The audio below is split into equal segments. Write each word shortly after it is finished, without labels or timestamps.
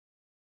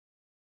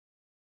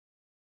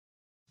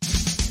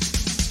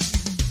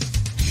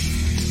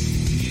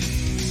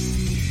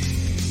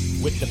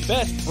With the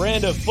best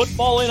brand of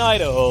football in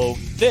Idaho,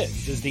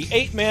 this is the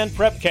 8-Man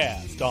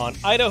Prepcast on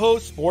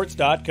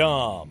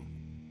idahosports.com.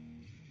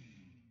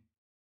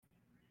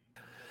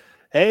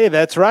 Hey,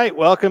 that's right.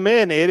 Welcome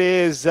in. It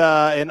is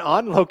an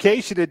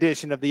on-location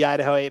edition of the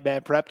Idaho 8-Man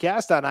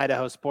Prepcast on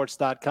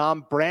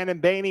idahosports.com. Brandon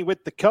Bainey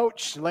with the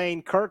coach,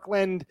 Lane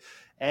Kirkland,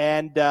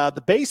 and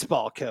the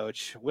baseball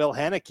coach, Will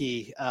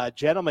Henneke.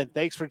 Gentlemen,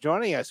 thanks for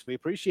joining us. We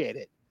appreciate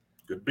it.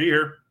 Good to be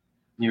here.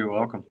 You're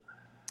welcome.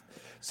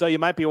 So you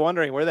might be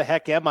wondering, where the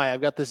heck am I? I've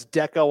got this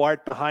deco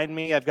art behind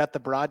me. I've got the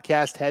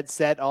broadcast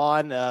headset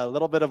on, a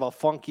little bit of a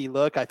funky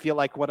look. I feel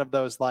like one of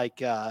those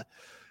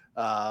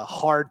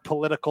hard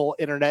political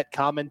internet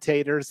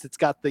commentators. It's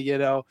got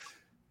the,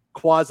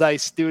 quasi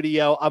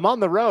studio. I'm on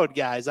the road,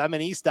 guys. I'm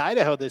in East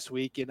Idaho this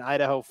week in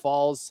Idaho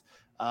Falls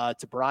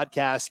to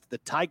broadcast the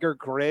Tiger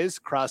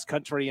Grizz Cross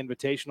Country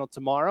Invitational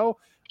tomorrow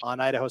on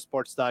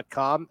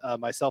idahosports.com.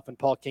 Myself and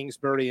Paul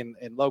Kingsbury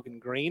and Logan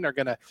Green are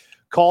going to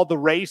call the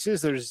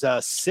races. There's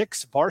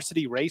 6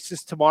 varsity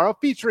races tomorrow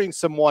featuring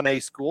some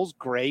 1A schools,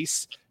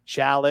 Grace,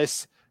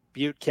 Chalice,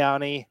 Butte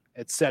County,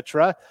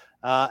 etc.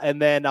 And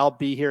then I'll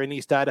be here in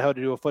East Idaho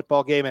to do a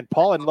football game. And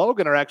Paul and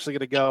Logan are actually going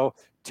to go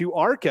to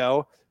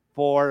Arrrgh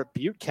for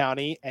Butte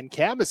County and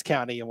Camas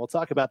County. And we'll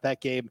talk about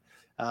that game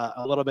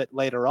a little bit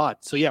later on.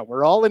 So, yeah,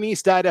 we're all in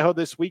East Idaho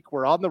this week.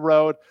 We're on the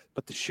road,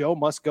 but the show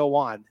must go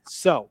on.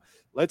 So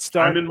let's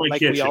start like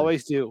kitchen. We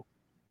always do.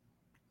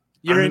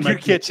 You're in your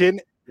kitchen.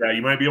 Yeah,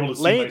 you might be able to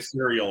see my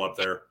cereal up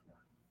there.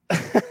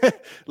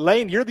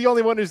 Lane, you're the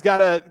only one who's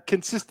got a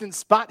consistent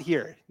spot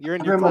here. You're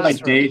in your classroom. My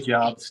day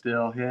job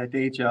still. Yeah,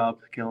 day job,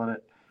 killing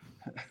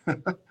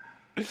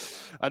it.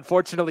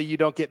 Unfortunately, you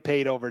don't get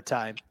paid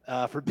overtime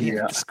for being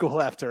at the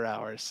school after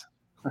hours.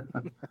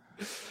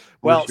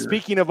 Well, sure.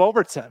 Speaking of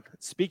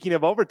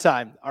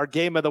overtime, our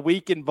game of the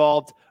week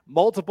involved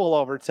multiple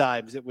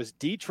overtimes. It was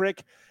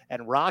Dietrich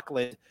and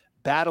Rockland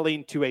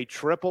battling to a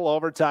triple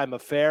overtime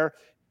affair.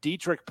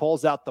 Dietrich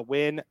pulls out the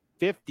win,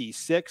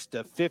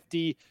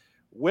 56-50.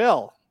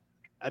 Will,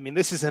 I mean,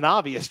 this is an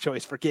obvious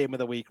choice for game of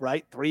the week,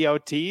 right? 3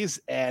 OTs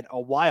and a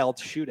wild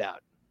shootout.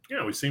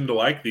 Yeah, we seem to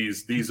like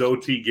these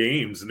OT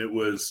games, and it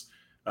was,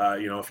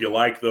 if you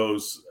like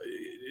those,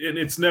 and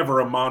it's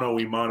never a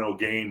mano-a-mano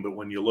game, but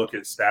when you look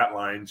at stat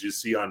lines, you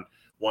see on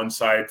one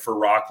side for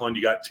Rockland,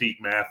 you got Teague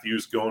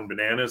Matthews going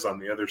bananas. On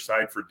the other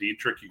side for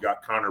Dietrich, you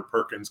got Connor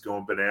Perkins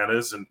going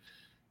bananas. And,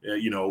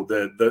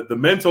 the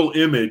mental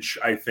image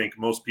I think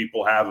most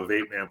people have of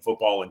 8-man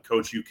football, and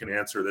Coach, you can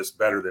answer this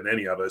better than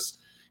any of us,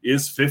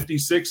 is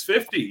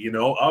 56-50,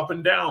 up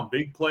and down,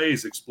 big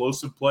plays,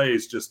 explosive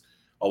plays, just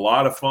a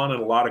lot of fun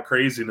and a lot of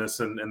craziness.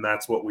 And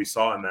that's what we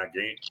saw in that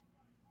game.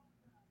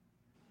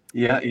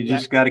 Yeah, you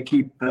just got to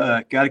keep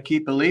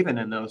believing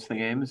in those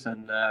games.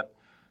 And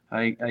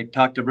I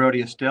talked to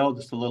Brody Estelle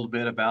just a little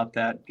bit about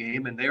that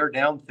game, and they were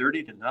down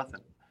 30-0.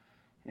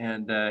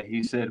 And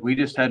he said, we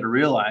just had to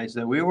realize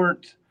that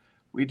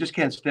we just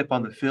can't step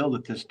on the field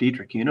with this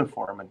Dietrich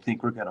uniform and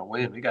think we're going to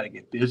win. We got to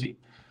get busy.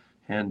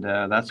 And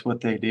that's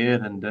what they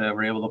did. And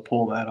were able to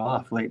pull that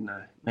off late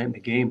in the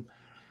game.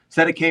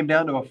 Said it came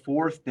down to a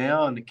 4th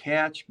down to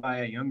catch by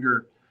a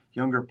younger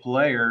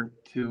player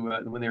to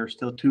when they were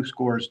still 2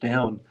 scores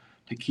down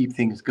to keep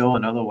things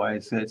going.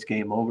 Otherwise, it's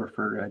game over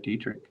for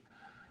Dietrich.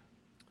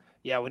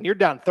 Yeah, when you're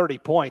down 30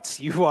 points,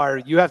 you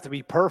have to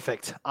be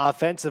perfect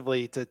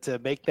offensively to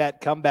make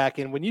that comeback.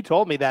 And when you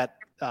told me that,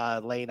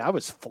 Lane, I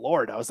was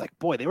floored. I was like,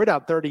 boy, they were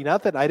down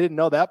 30-0. I didn't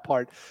know that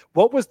part.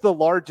 What was the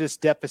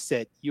largest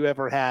deficit you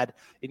ever had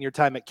in your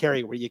time at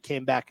Cary where you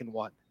came back and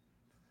won?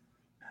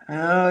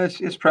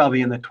 It's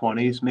probably in the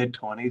 20s,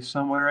 mid-20s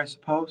somewhere, I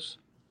suppose.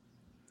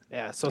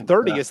 Yeah, so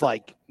 30 is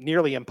like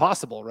nearly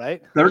impossible,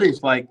 right? 30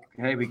 is like,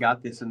 hey, we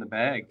got this in the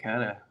bag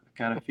kind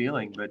of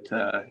feeling, but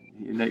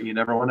you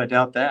never want to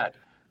doubt that.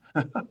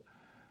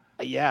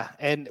 Yeah,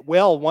 and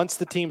once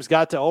the teams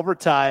got to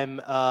overtime,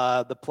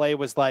 the play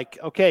was like,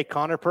 okay,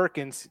 Connor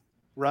Perkins,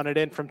 run it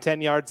in from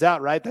 10 yards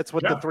out, right? That's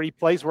what the 3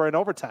 plays were in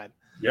overtime.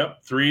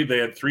 Yep, 3. They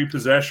had 3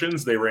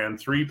 possessions. They ran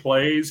 3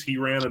 plays. He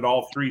ran it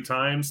all 3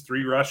 times,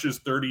 3 rushes,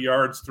 30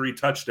 yards, 3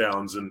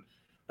 touchdowns, and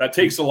that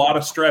takes a lot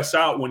of stress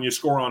out when you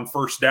score on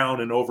 1st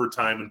down in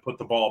overtime and put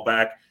the ball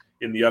back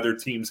in the other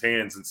team's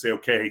hands and say,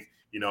 okay,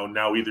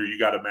 now either you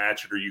got to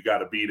match it or you got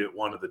to beat it,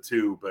 one of the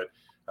two. But,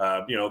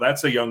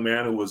 that's a young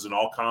man who was an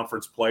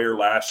all-conference player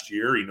last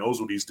year. He knows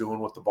what he's doing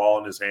with the ball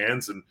in his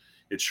hands, and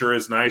it sure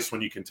is nice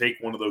when you can take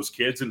one of those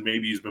kids and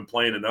maybe he's been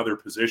playing another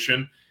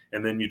position,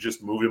 and then you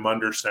just move him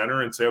under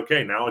center and say,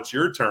 okay, now it's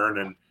your turn.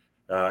 And,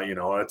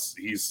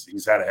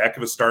 he's had a heck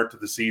of a start to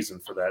the season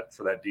for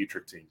that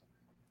Dietrich team.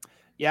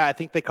 Yeah, I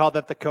think they call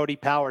that the Cody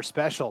Power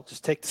special.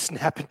 Just take the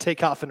snap and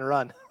take off and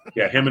run.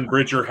 Yeah, him and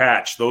Bridger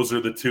Hatch. Those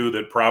are the 2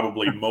 that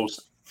probably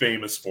most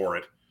famous for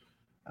it.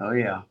 Oh,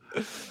 yeah,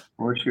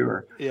 for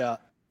sure. Yeah.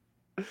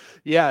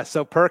 Yeah,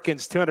 so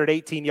Perkins,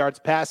 218 yards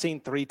passing,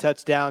 3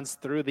 touchdowns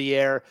through the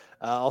air,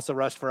 also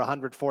rushed for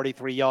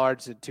 143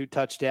 yards and 2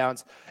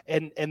 touchdowns.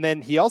 And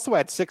then he also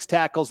had 6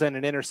 tackles and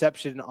an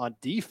interception on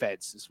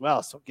defense as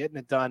well, so getting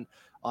it done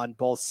on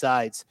both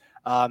sides.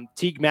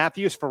 Teague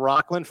Matthews for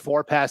Rockland,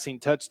 4 passing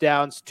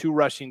touchdowns, 2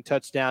 rushing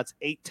touchdowns,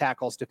 8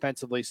 tackles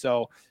defensively.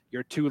 So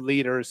your 2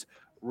 leaders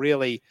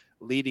really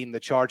leading the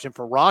charge. And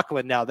for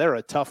Rockland now, they're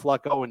a tough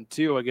luck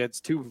 0-2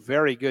 against 2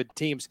 very good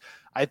teams.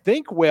 I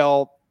think,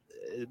 Will,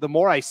 the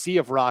more I see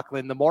of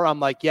Rockland, the more I'm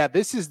like, yeah,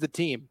 this is the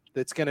team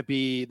that's going to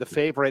be the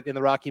favorite in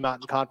the Rocky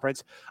Mountain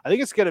Conference. I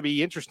think it's going to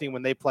be interesting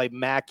when they play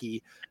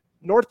Mackey.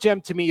 North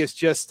Gem to me is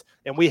just,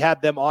 and we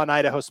had them on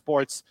Idaho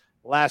Sports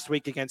last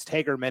week against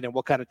Hagerman, and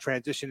we'll kind of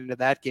transition into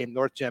that game.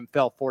 North Gem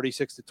fell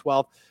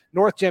 46-12.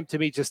 North Gem to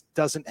me just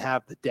doesn't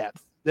have the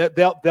depth.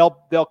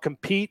 They'll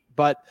compete,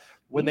 but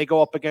when they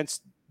go up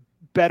against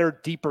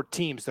better, deeper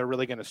teams, they're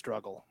really going to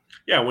struggle.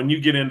 Yeah, when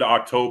you get into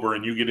October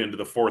and you get into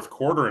the fourth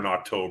quarter in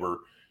October,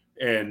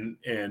 and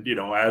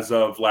as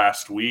of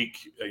last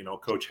week,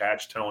 Coach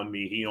Hatch telling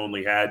me he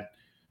only had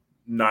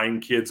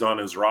 9 kids on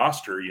his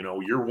roster.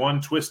 You're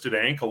one twisted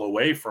ankle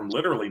away from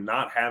literally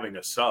not having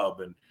a sub,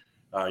 and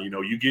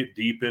you get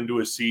deep into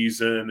a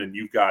season and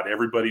you've got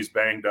everybody's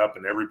banged up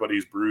and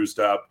everybody's bruised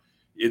up.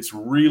 It's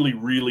really,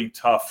 really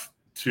tough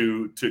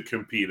to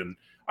compete. And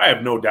I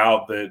have no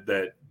doubt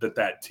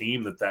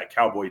that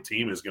Cowboy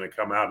team is going to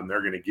come out and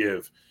they're going to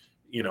give,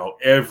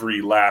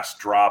 every last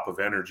drop of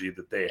energy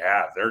that they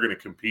have. They're going to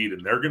compete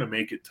and they're going to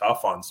make it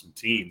tough on some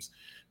teams.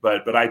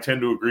 But I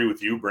tend to agree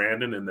with you,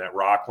 Brandon, in that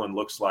Rockland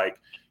looks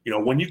like,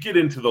 when you get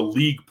into the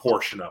league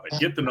portion of it,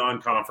 get the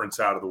non-conference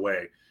out of the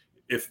way.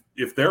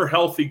 If they're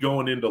healthy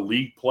going into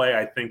league play,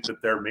 I think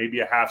that they're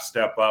maybe a half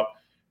step up.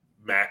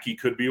 Mackey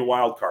could be a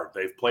wild card.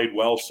 They've played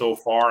well so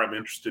far. I'm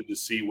interested to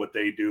see what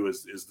they do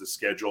as the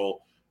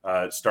schedule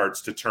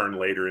starts to turn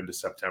later into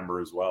September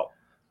as well.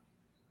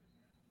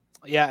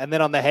 Yeah, and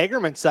then on the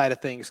Hagerman side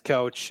of things,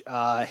 Coach,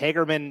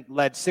 Hagerman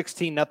led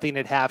 16-0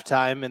 at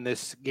halftime in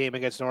this game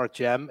against North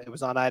Gem. It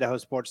was on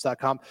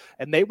idahosports.com,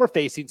 and they were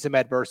facing some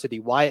adversity.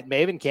 Wyatt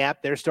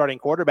Mavencamp, their starting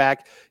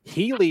quarterback,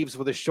 he leaves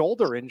with a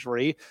shoulder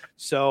injury.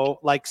 So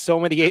like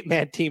so many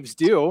 8-man teams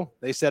do,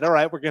 they said, all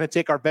right, we're going to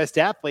take our best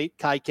athlete,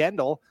 Kai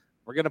Kendall.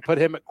 We're going to put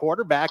him at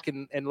quarterback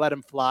and let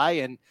him fly.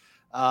 And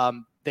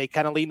they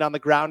kind of leaned on the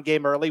ground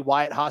game early.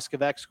 Wyatt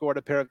Hoskovic scored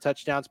a pair of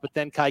touchdowns, but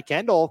then Kai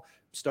Kendall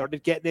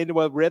started getting into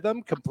a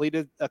rhythm,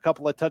 completed a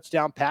couple of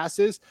touchdown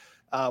passes.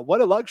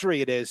 What a luxury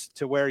it is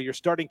to where your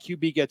starting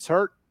QB gets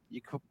hurt.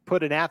 You could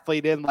put an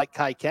athlete in like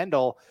Kai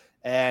Kendall,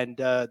 and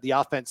the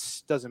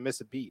offense doesn't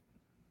miss a beat.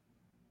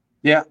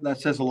 Yeah,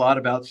 that says a lot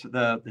about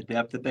the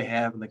depth that they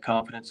have and the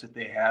confidence that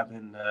they have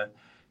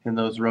in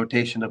those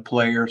rotation of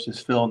players, is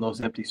filling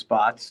those empty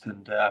spots.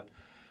 And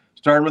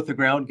starting with the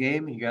ground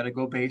game, you got to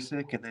go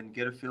basic and then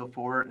get a feel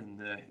for it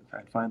and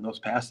find those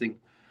passing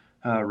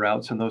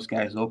routes and those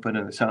guys open,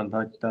 and it sounds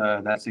like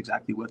that's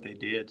exactly what they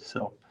did.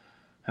 So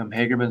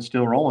Hagerman's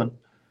still rolling.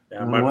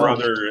 Yeah,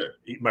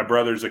 my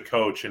brother's a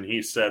coach, and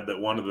he said that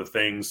one of the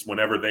things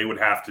whenever they would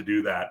have to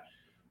do that,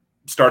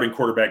 starting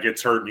quarterback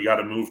gets hurt and you got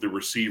to move the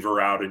receiver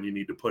out and you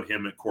need to put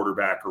him at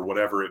quarterback or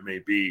whatever it may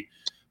be,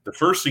 the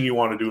first thing you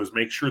want to do is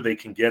make sure they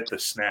can get the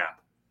snap.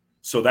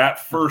 So that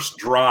first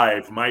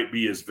drive might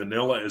be as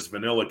vanilla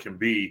can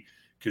be,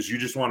 because you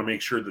just want to make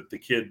sure that the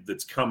kid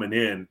that's coming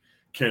in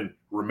can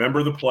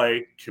remember the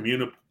play,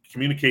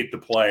 communicate the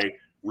play,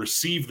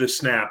 receive the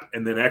snap,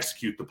 and then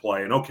execute the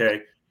play. And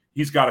okay,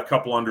 he's got a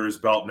couple under his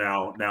belt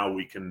now. Now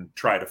we can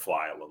try to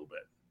fly a little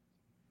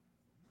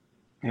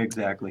bit.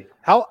 Exactly.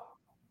 How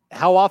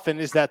often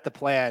is that the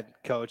plan,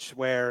 Coach,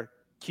 where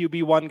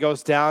QB1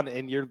 goes down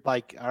and you're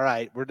like, all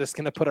right, we're just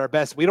going to put our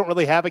best. We don't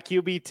really have a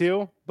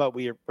QB2, but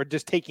we're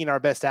just taking our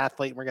best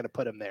athlete and we're going to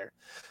put him there.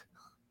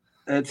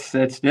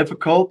 It's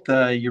difficult.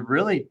 You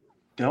really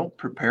don't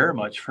prepare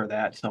much for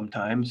that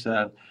sometimes,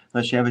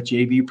 unless you have a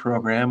JV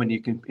program and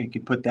you can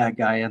put that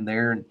guy in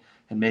there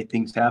and make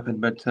things happen.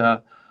 But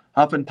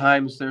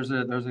oftentimes there's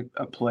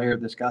a player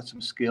that's got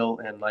some skill,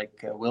 and like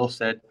Will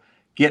said,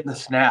 getting the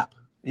snap.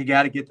 You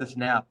got to get the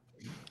snap,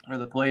 or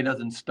the play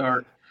doesn't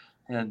start.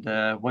 And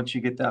once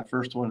you get that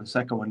first one and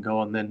second one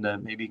going, then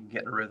maybe you can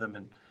get in a rhythm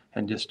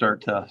and just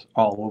start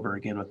all over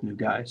again with new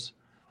guys.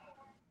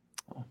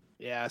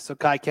 Yeah, so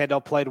Kai Kendall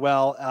played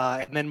well.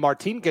 And then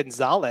Martin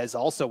Gonzalez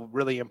also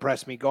really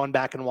impressed me going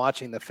back and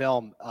watching the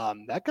film.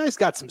 That guy's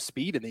got some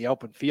speed in the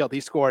open field. He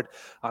scored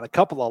on a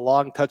couple of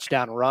long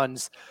touchdown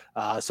runs.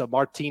 So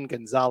Martin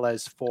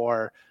Gonzalez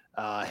for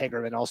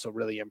Hagerman also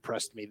really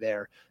impressed me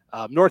there.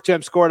 North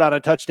Gem scored on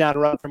a touchdown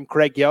run from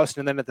Craig Yost,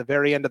 and then at the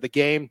very end of the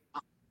game,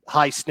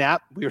 high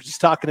snap. We were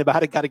just talking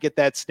about it. Got to get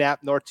that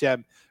snap. North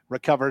Gem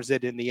recovers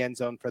it in the end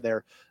zone for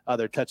their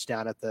other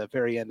touchdown at the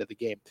very end of the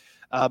game.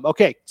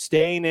 Okay,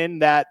 staying in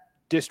that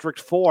District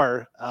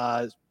 4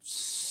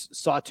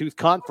 Sawtooth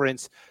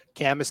Conference,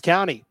 Camas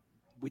County.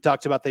 We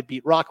talked about they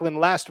beat Rockland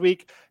last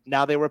week.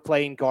 Now they were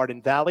playing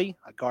Garden Valley,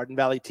 a Garden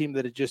Valley team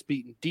that had just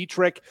beaten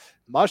Dietrich.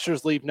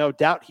 Mushers leave no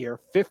doubt here,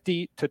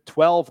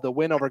 50-12, the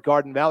win over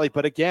Garden Valley.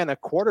 But again, a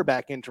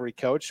quarterback injury,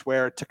 coach,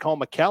 where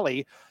Tacoma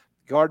Kelly,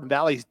 Garden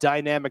Valley's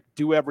dynamic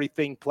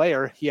do-everything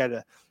player, he had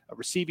a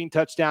receiving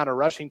touchdown, a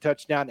rushing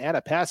touchdown, and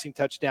a passing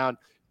touchdown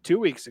 2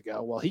 weeks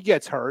ago. Well, he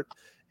gets hurt,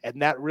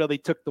 and that really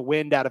took the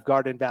wind out of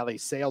Garden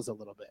Valley's sails a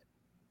little bit.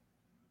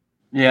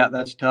 Yeah,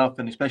 that's tough,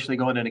 and especially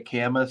going into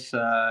Camas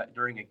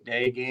during a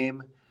day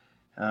game,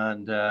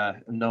 and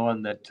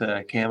knowing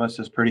that Camas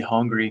is pretty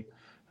hungry,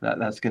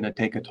 that's going to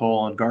take a toll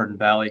on Garden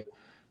Valley,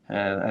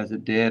 as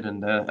it did.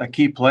 And a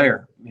key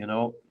player,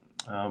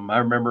 I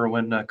remember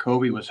when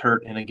Kobe was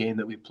hurt in a game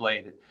that we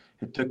played.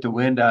 It took the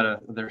wind out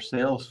of their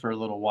sails for a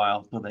little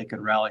while so they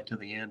could rally to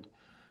the end.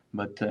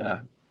 But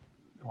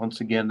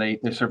once again, they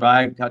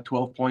survived, got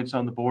 12 points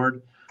on the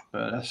board,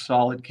 but a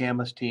solid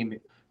Camas team.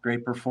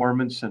 Great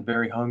performance and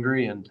very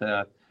hungry, and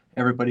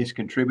everybody's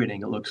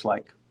contributing, it looks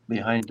like,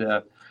 behind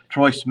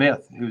Troy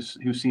Smith, who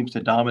seems to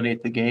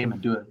dominate the game and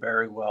do it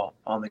very well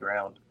on the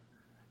ground.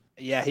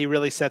 Yeah, he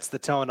really sets the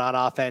tone on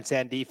offense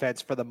and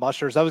defense for the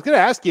Mushers. I was going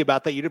to ask you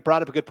about that. You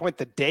brought up a good point,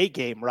 the day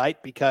game,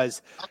 right?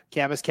 Because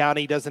Camas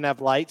County doesn't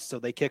have lights, so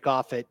they kick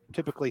off at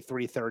typically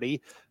 3:30.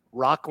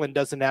 Rockland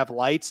doesn't have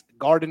lights.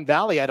 Garden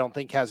Valley, I don't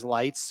think, has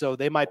lights, so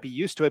they might be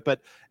used to it.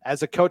 But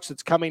as a coach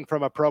that's coming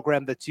from a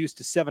program that's used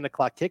to 7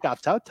 o'clock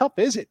kickoffs, how tough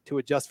is it to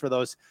adjust for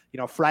those,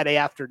 Friday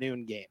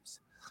afternoon games?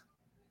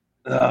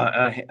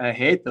 I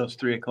hate those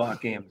 3 o'clock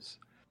games,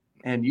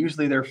 and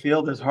usually their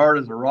field is hard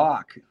as a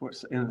rock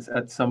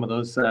at some of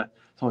those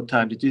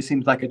sometimes. It just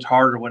seems like it's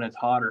harder when it's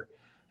hotter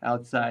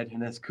outside,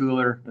 and it's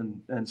cooler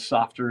and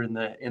softer in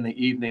the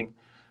evening.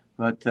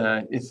 But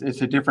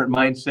it's a different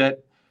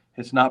mindset.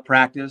 It's not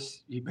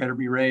practice. You better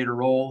be ready to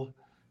roll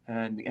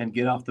and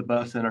get off the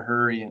bus in a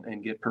hurry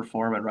and get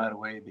performing right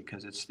away,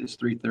 because it's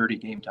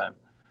 3:30 game time.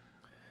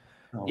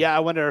 Yeah, I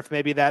wonder if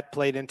maybe that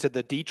played into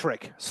the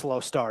Dietrich slow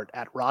start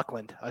at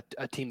Rockland,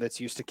 a team that's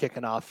used to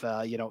kicking off,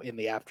 in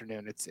the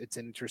afternoon. It's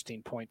an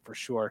interesting point for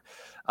sure.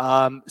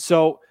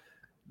 So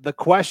the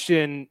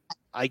question,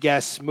 I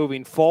guess,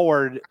 moving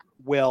forward,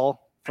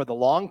 Will, for the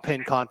long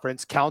pin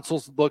conference,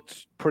 councils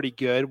looked pretty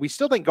good. We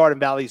still think Garden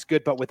Valley is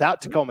good, but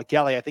without Tacoma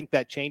Kelly, I think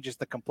that changes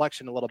the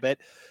complexion a little bit.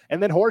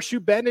 And then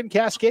Horseshoe Bend and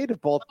Cascade have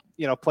both,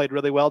 played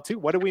really well too.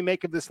 What do we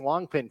make of this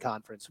long pin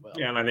conference, Will?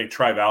 Yeah, and I think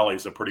Tri-Valley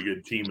is a pretty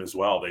good team as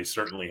well. They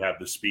certainly have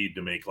the speed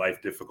to make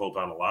life difficult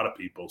on a lot of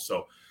people.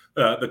 So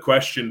the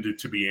question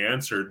to be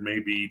answered may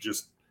be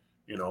just,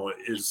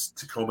 is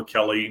Tacoma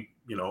Kelly,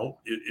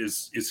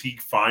 is he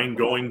fine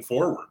going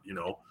forward?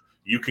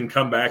 You can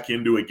come back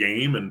into a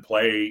game and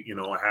play,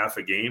 a half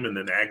a game and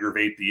then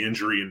aggravate the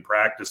injury in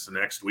practice the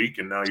next week,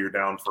 and now you're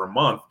down for a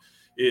month.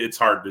 It's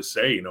hard to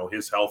say.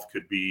 His health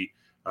could be,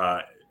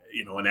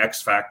 an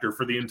X factor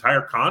for the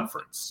entire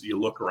conference. You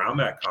look around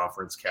that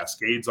conference,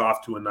 Cascade's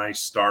off to a nice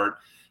start.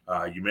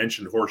 You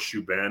mentioned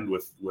Horseshoe Bend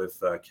with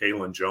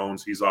Kalen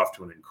Jones. He's off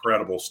to an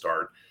incredible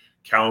start.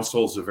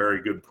 Council's a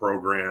very good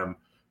program.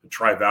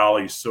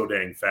 Tri-Valley's so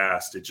dang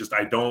fast.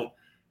 I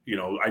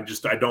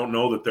don't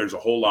know that there's a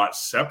whole lot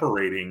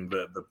separating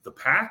the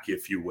pack,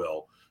 if you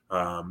will.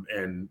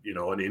 And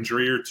an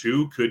injury or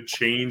two could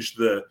change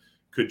the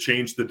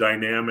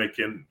dynamic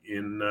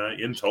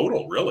in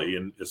total, really.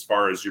 And as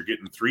far as you're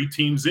getting 3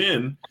 teams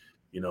in,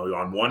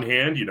 on one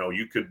hand,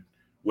 you could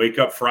wake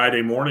up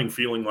Friday morning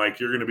feeling like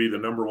you're going to be the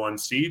number 1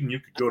 seed, and you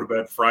could go to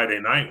bed Friday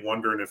night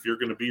wondering if you're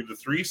going to be the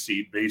 3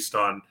 seed based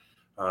on,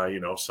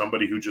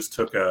 somebody who just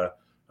took an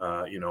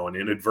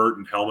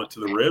inadvertent helmet to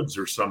the ribs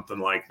or something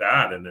like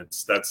that. And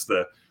that's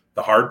the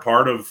hard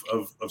part of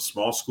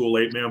small school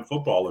 8-man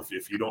football.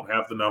 If you don't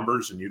have the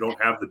numbers and you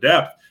don't have the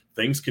depth,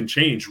 things can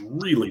change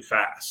really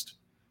fast.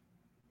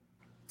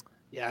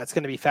 Yeah, it's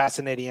going to be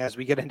fascinating as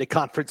we get into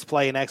conference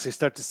play and actually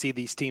start to see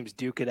these teams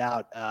duke it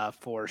out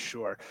for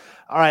sure.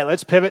 All right,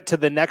 let's pivot to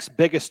the next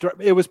biggest story.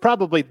 It was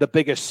probably the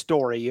biggest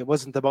story. It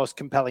wasn't the most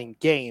compelling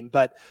game,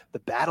 but the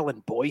battle in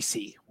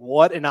Boise.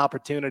 What an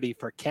opportunity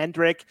for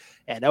Kendrick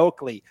and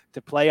Oakley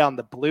to play on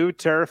the blue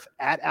turf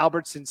at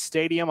Albertson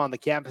Stadium on the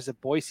campus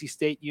of Boise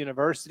State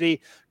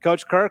University.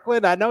 Coach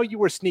Kirkland, I know you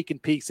were sneaking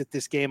peeks at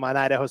this game on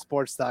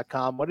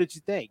idahosports.com. What did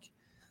you think?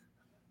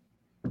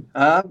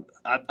 I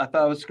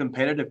thought it was a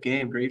competitive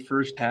game. Great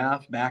first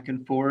half, back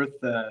and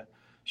forth,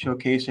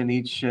 showcasing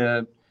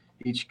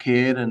each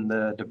kid and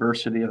the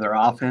diversity of their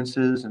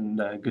offenses, and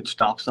good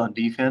stops on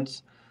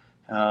defense.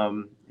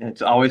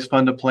 It's always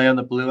fun to play on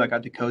the blue. I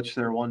got to coach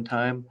there one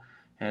time,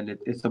 and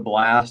it's a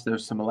blast.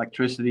 There's some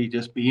electricity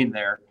just being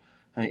there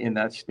in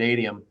that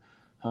stadium.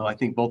 I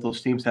think both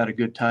those teams had a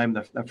good time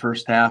the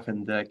first half,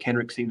 and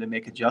Kendrick seemed to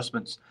make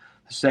adjustments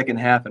the second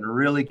half and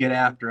really get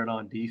after it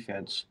on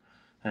defense.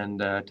 And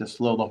to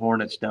slow the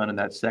Hornets down in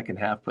that second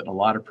half, putting a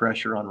lot of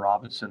pressure on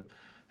Robinson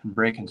and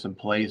breaking some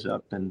plays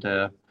up, and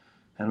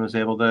was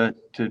able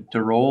to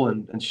roll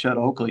and shut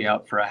Oakley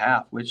out for a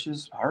half, which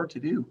is hard to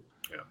do.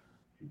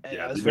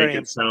 Yeah. To make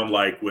it sound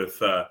like with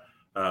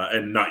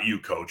and not you,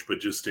 Coach,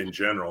 but just in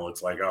general,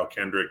 it's like, oh,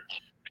 Kendrick,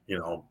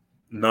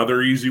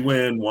 Another easy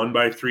win, won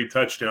by 3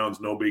 touchdowns,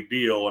 no big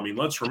deal. I mean,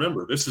 let's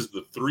remember, this is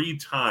the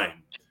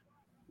 3-time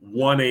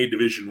 1A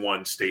Division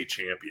I state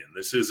champion.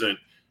 This isn't,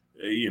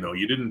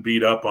 you didn't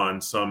beat up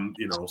on some,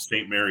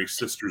 St. Mary's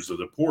Sisters of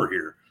the Poor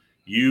here.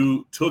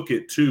 You took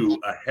it to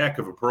a heck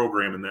of a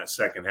program in that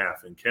second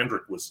half, and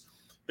Kendrick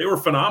they were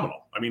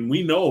phenomenal. I mean,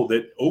 we know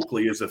that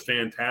Oakley is a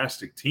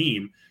fantastic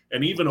team,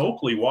 and even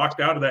Oakley walked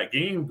out of that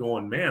game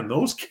going, man,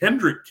 those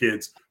Kendrick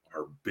kids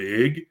are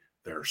big,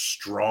 they're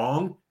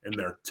strong, and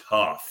they're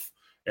tough.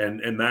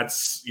 And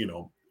that's,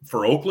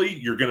 for Oakley,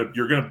 you're gonna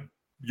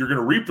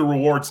reap the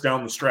rewards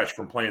down the stretch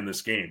from playing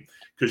this game,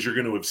 because you're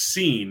going to have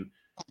seen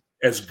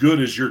as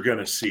good as you're going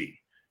to see.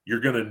 You're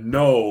going to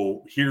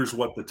know here's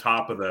what the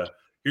top of the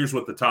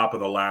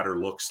ladder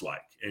looks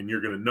like, and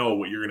you're going to know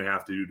what you're going to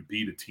have to do to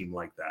beat a team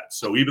like that.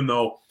 So even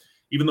though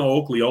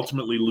Oakley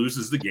ultimately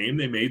loses the game,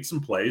 they made some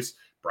plays.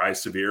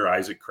 Bryce Sevier,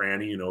 Isaac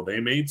Cranny, they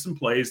made some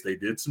plays. They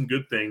did some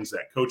good things.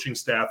 That coaching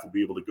staff will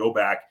be able to go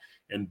back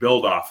and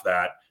build off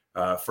that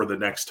for the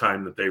next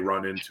time that they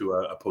run into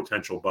a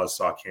potential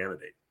buzzsaw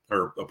candidate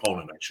or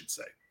opponent, I should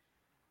say.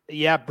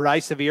 Yeah,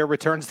 Bryce Sevier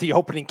returns the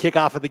opening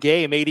kickoff of the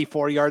game,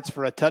 84 yards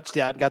for a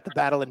touchdown. Got the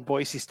battle in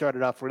Boise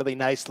started off really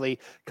nicely.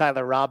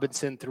 Kyler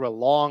Robinson threw a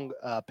long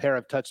pair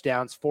of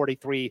touchdowns,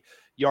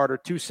 43-yarder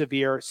to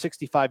Sevier,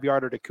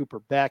 65-yarder to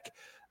Cooper Beck.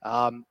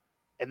 And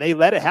they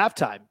led at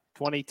halftime,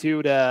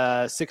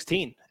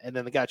 22-16, and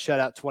then they got shut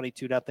out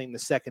 22-0 the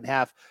second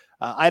half.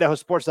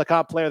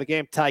 IdahoSports.com player of the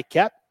game, Ty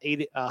Kep,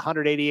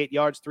 188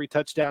 yards, 3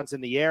 touchdowns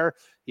in the air.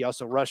 He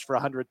also rushed for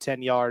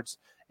 110 yards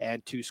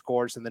and 2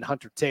 scores. And then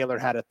Hunter Taylor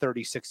had a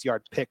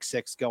 36-yard pick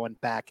six going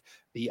back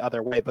the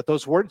other way. But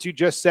those words you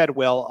just said,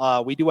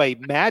 Will, we do a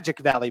Magic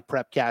Valley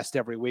Prepcast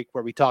every week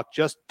where we talk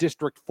just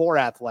District 4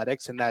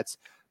 athletics, and that's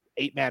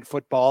 8-man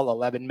football,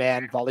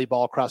 11-man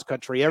volleyball, cross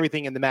country,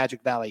 everything in the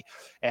Magic Valley.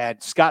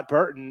 And Scott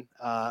Burton,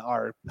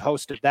 our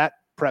host of that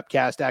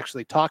Prepcast,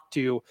 actually talked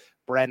to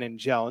Brennan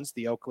Jones,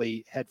 the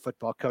Oakley head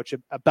football coach,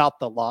 about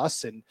the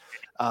loss. And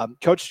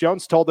Coach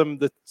Jones told him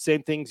the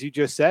same things you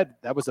just said.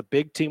 That was a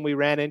big team we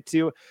ran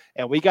into,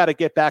 and we got to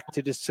get back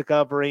to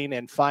discovering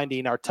and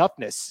finding our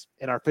toughness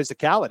and our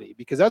physicality,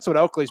 because that's what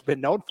Oakley's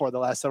been known for the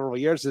last several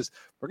years. Is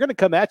we're going to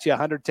come at you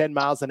 110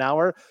 miles an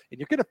hour, and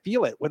you're going to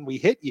feel it when we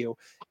hit you.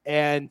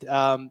 And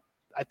I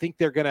think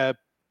they're going to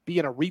be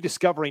in a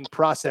rediscovering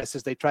process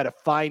as they try to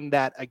find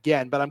that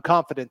again, but I'm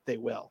confident they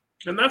will.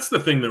 And that's the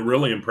thing that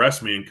really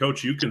impressed me. And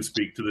Coach, you can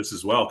speak to this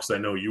as well, because I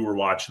know you were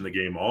watching the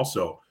game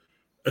also,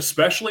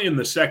 especially in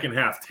the second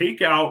half.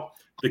 Take out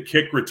the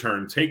kick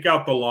return, take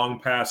out the long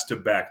pass to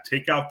Beck,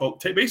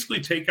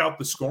 basically take out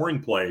the scoring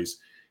plays.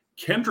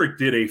 Kendrick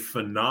did a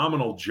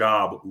phenomenal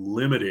job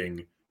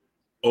limiting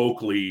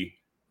Oakley.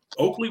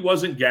 Oakley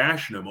wasn't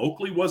gashing them.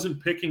 Oakley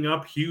wasn't picking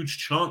up huge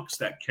chunks.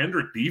 That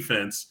Kendrick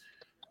defense,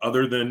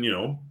 other than,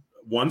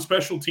 one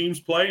special teams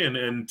play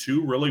and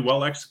 2 really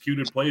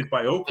well-executed plays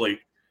by Oakley,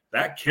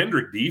 that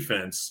Kendrick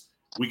defense,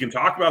 we can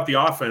talk about the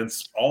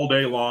offense all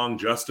day long,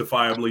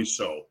 justifiably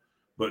so.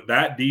 But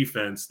that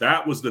defense,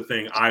 that was the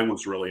thing I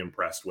was really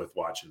impressed with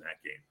watching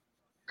that game.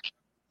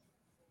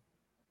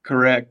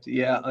 Correct.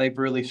 Yeah, they've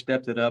really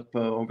stepped it up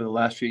over the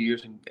last few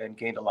years and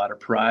gained a lot of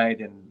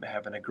pride and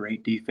having a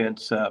great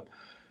defense.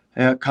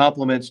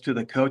 Compliments to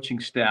the coaching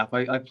staff.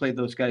 I played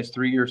those guys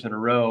 3 years in a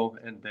row,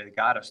 and they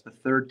got us the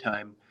third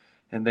time,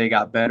 and they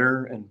got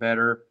better and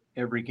better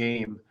every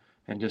game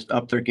and just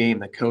upped their game.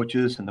 The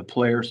coaches and the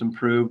players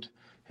improved,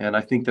 and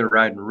I think they're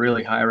riding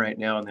really high right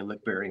now, and they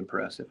look very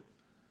impressive.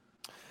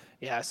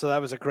 Yeah, so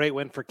that was a great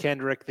win for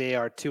Kendrick. They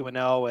are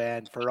 2-0,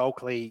 and for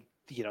Oakley,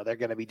 they're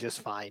going to be just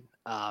fine.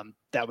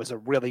 That was a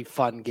really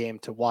fun game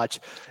to watch.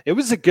 It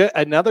was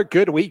another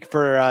good week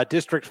for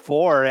District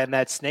 4 and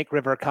that Snake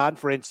River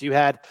Conference. You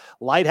had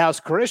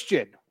Lighthouse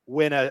Christian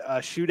win a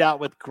shootout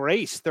with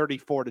Grace,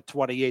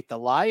 34-28. The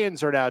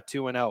Lions are now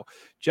 2-0.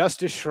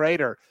 Justice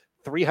Schrader,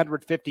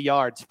 350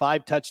 yards,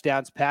 5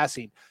 touchdowns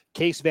passing.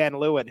 Case Van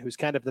Leeuwen, who's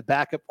kind of the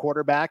backup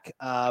quarterback,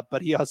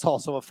 but he is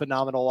also a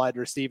phenomenal wide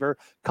receiver,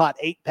 caught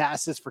 8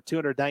 passes for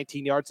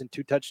 219 yards and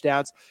 2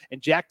 touchdowns.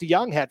 And Jack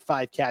DeYoung had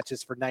 5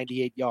 catches for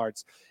 98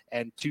 yards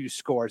and 2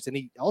 scores. And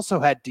he also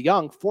had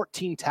DeYoung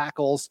 14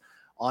 tackles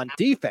on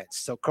defense.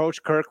 So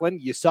Coach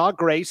Kirkland, you saw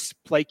Grace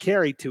play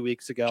carry 2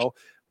 weeks ago.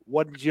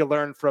 What did you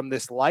learn from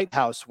this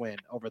Lighthouse win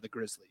over the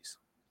Grizzlies?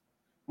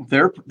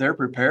 They're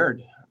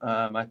prepared.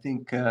 I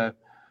think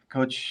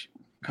Coach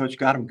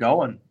got them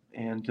going.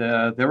 And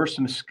there were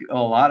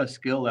a lot of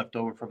skill left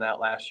over from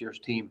that last year's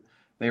team.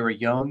 They were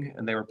young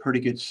and they were pretty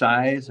good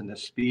size, and the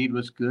speed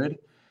was good.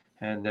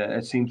 And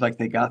it seems like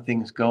they got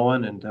things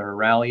going and they're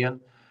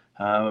rallying.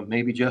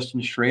 Maybe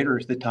Justin Schrader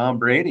is the Tom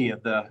Brady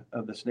of the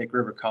Snake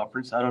River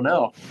Conference. I don't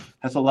know.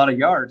 That's a lot of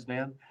yards,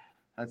 man.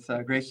 That's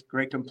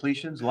great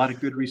completions, a lot of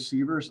good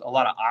receivers, a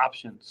lot of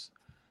options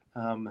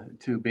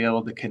to be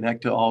able to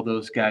connect to all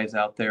those guys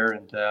out there.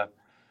 And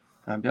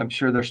I'm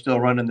sure they're still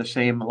running the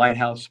same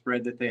Lighthouse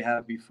spread that they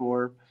have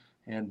before,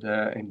 and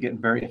getting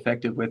very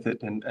effective with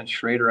it. And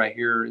Schrader, I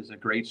hear, is a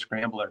great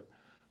scrambler,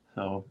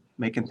 so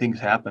making things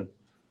happen.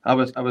 I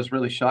was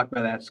really shocked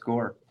by that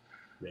score.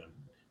 Yeah.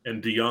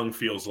 And DeYoung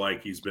feels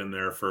like he's been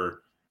there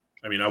for,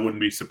 I mean, I wouldn't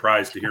be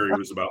surprised to hear he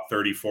was about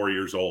 34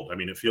 years old. I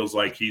mean, it feels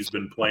like he's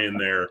been playing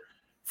there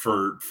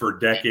for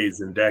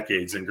decades and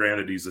decades. And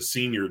granted, he's a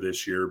senior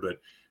this year, but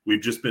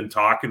we've just been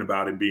talking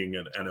about him being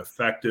an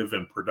effective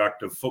and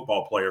productive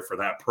football player for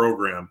that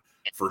program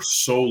for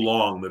so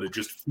long that it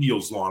just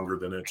feels longer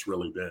than it's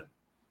really been.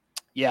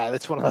 Yeah,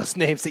 that's one of those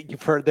names that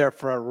you've heard there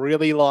for a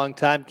really long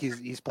time.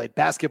 He's played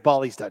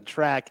basketball. He's done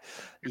track.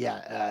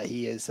 Yeah,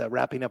 he is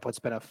wrapping up what's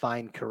been a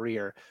fine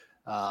career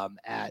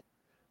at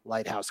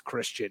Lighthouse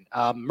Christian.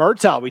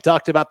 Murtaugh, we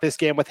talked about this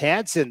game with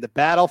Hanson, the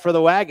battle for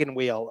the wagon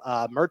wheel.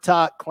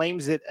 Murtaugh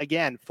claims it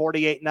again,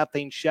 48-0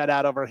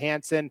 shutout over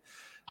Hanson.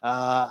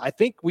 I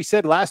think we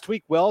said last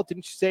week, Will,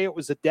 didn't you say it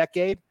was a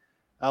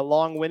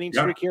decade-long winning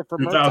streak here for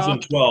Murtaugh?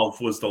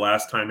 2012 was the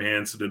last time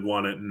Hanson had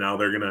won it, and now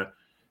they're going to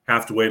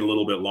have to wait a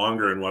little bit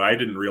longer. And what I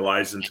didn't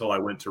realize until I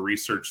went to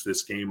research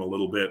this game a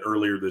little bit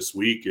earlier this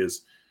week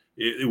is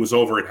it was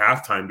over at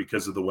halftime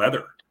because of the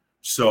weather.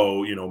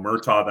 So,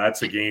 Murtaugh,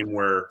 that's a game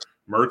where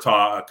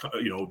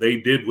Murtaugh,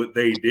 they did what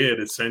they did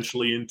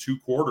essentially in 2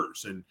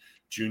 quarters. And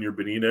Junior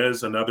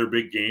Benitez, another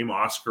big game.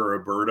 Oscar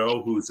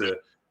Alberto, who's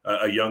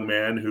a young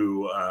man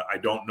who I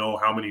don't know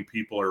how many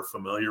people are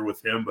familiar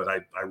with him, but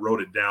I wrote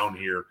it down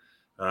here.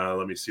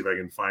 Let me see if I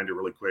can find it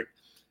really quick.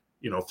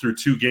 Through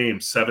 2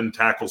 games, 7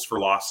 tackles for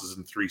losses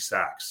and 3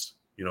 sacks.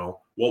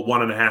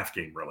 1.5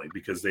 game really,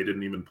 because they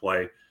didn't even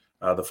play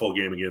the full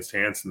game against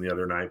Hanson the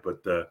other night.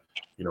 But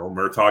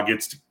Murtaugh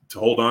gets to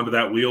hold on to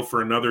that wheel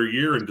for another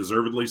year, and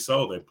deservedly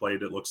so. They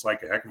played, it looks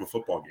like, a heck of a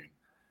football game.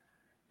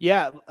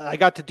 Yeah, I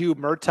got to do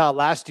Murtaugh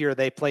last year.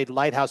 They played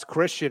Lighthouse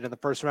Christian in the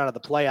first round of the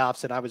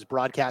playoffs, and I was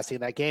broadcasting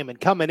that game. And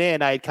coming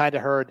in, I had kind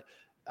of heard,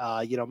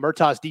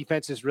 Murtaugh's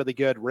defense is really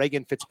good.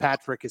 Reagan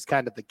Fitzpatrick is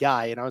kind of the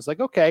guy. And I was like,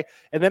 okay.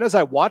 And then as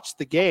I watched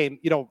the game,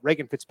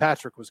 Reagan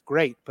Fitzpatrick was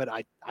great, but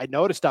I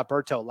noticed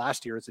Alberto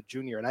last year as a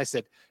junior, and I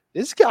said,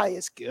 this guy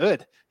is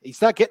good.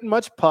 He's not getting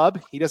much pub.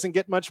 He doesn't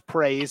get much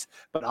praise,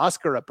 but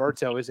Oscar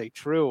Alberto is a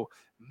true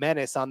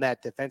menace on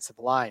that defensive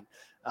line.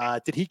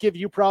 Did he give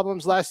you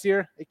problems last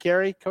year at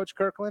Cary, Coach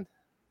Kirkland?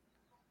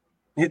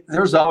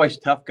 There's always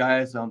tough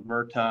guys on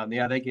Murtaugh. And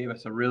yeah, they gave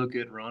us a real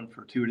good run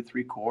for 2 to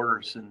 3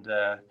 quarters, and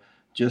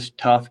just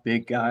tough,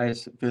 big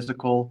guys,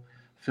 physical,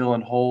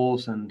 filling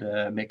holes and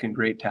making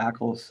great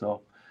tackles.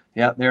 So,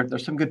 yeah,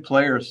 there's some good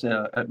players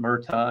at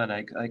Murtaugh, and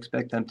I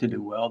expect them to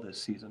do well this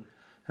season,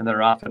 and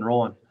they're off and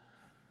rolling.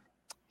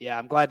 Yeah,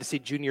 I'm glad to see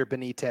Junior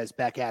Benitez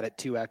back at it,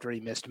 too, after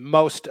he missed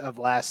most of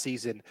last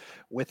season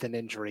with an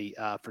injury,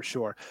 for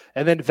sure.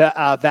 And then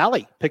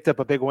Valley picked up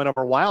a big win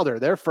over Wilder,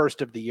 their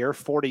first of the year,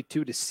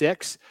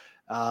 42-6.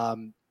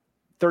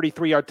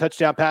 33-yard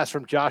touchdown pass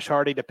from Josh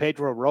Hardy to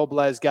Pedro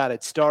Robles got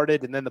it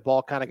started, and then the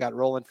ball kind of got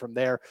rolling from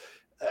there.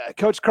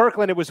 Coach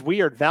Kirkland, it was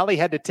weird. Valley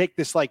had to take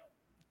this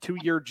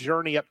 2-year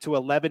journey up to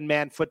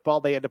 11-man football.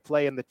 They had to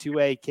play in the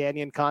 2A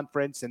Canyon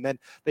Conference, and then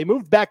they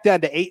moved back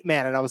down to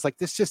 8-man. And I was like,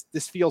 this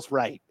feels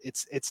right.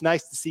 It's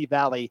nice to see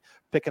Valley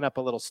picking up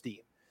a little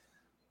steam.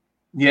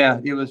 Yeah,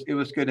 it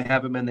was good to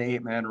have them in the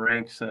 8-man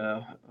ranks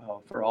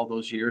for all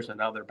those years, and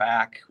now they're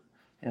back.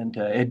 And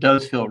it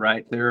does feel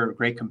right. They're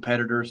great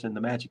competitors in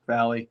the Magic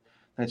Valley,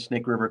 that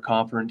Snake River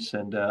Conference,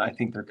 and I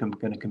think they're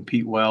going to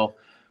compete well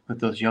with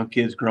those young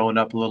kids growing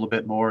up a little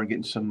bit more and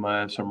getting some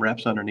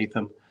reps underneath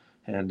them.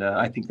 And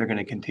I think they're going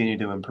to continue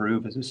to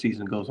improve as the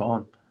season goes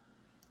on.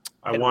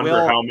 I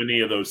wonder how many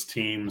of those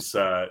teams,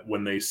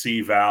 when they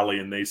see Valley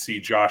and they see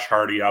Josh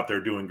Hardy out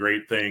there doing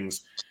great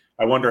things,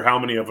 I wonder how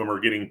many of them are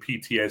getting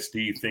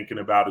PTSD thinking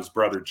about his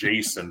brother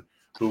Jason,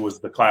 who was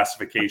the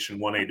classification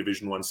 1A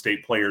Division I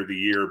State Player of the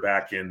Year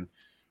back in,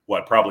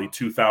 probably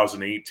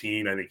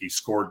 2018. I think he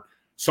scored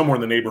somewhere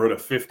in the neighborhood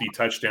of 50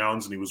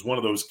 touchdowns, and he was one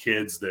of those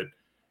kids that,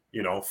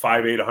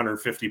 5'8",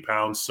 150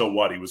 pounds, so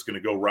what? He was going to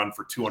go run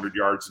for 200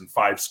 yards and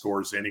 5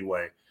 scores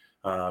anyway.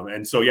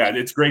 And so, yeah,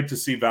 it's great to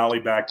see Valley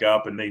back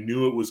up, and they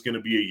knew it was going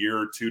to be a year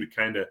or two to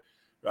kind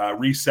of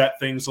reset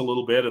things a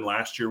little bit, and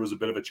last year was a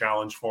bit of a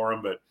challenge for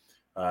them, but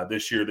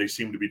this year they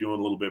seem to be doing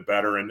a little bit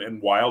better.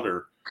 And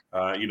Wilder,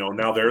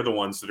 now they're the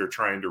ones that are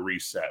trying to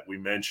reset. We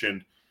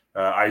mentioned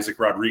Isaac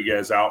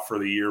Rodriguez out for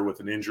the year with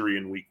an injury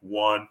in week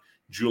 1.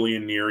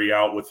 Julian Neary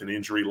out with an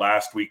injury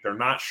last week. They're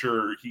not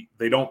sure.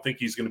 They don't think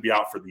he's going to be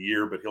out for the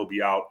year, but he'll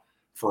be out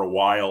for a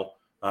while.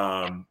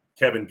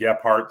 Kevin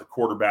Gephardt, the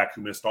quarterback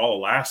who missed all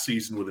of last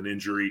season with an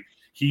injury,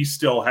 he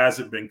still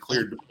hasn't been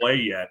cleared to play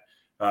yet.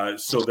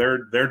 So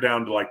they're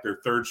down to their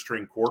third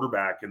string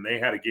quarterback, and they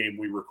had a game.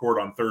 We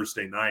record on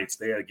Thursday nights.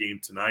 They had a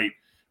game tonight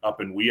up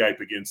in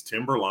Weippe against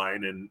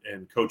Timberline,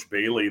 and Coach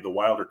Bailey, the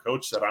Wilder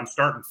coach, said, I'm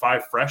starting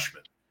 5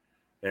 freshmen.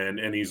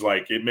 And he's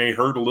like, it may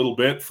hurt a little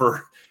bit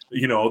for,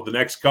 the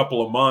next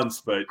couple of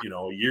months, but,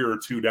 a year or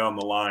two down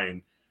the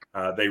line,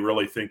 they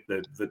really think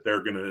that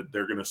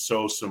they're gonna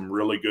sow some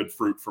really good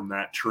fruit from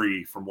that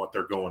tree from what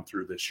they're going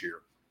through this year.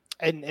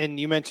 And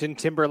you mentioned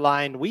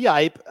Timberline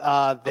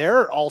Weippe,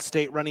 their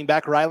all-state running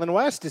back Rylan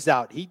West is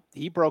out.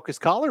 He broke his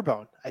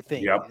collarbone, I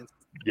think. Yep.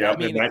 Yeah, I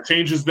mean, and that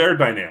changes their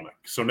dynamic.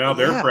 So now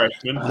their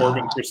freshman,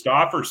 Corbin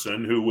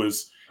Christopherson, who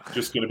was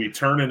just going to be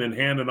turning and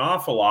handing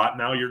off a lot,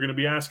 now you're going to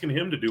be asking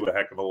him to do a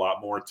heck of a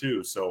lot more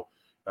too. So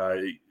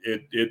the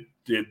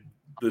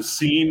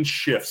scene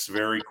shifts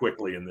very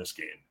quickly in this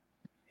game.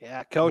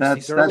 Yeah, Coach.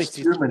 That's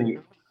too many.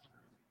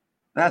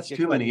 That's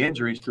too many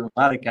injuries to a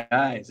lot of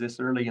guys this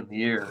early in the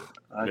year.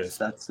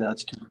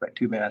 That's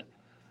too bad.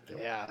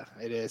 Yeah,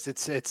 it is.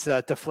 It's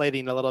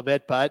deflating a little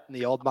bit, but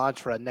the old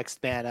mantra,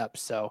 next man up.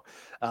 So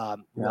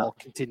we'll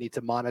continue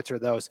to monitor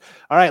those.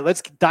 All right,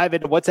 let's dive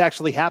into what's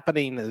actually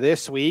happening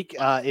this week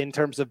in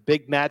terms of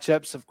big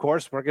matchups. Of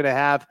course, we're going to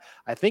have,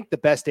 I think, the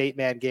best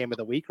 8-man game of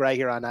the week right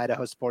here on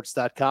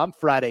idahosports.com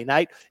Friday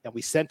night, and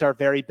we sent our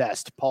very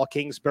best. Paul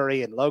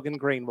Kingsbury and Logan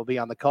Green will be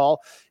on the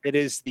call. It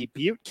is the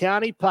Butte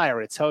County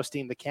Pirates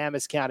hosting the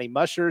Camas County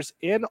Mushers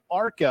in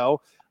Arrrgh.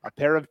 A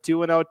pair of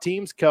 2-0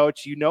 teams,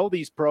 Coach. You know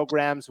these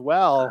programs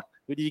well.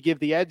 Who do you give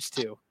the edge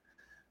to?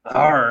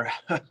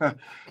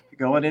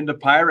 Going into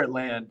Pirate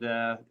Land,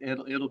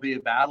 it'll be a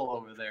battle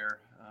over there.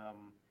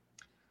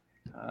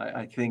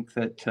 I think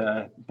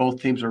that both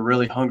teams are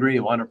really hungry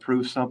and want to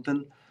prove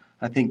something.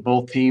 I think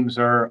both teams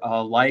are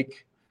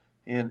alike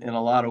in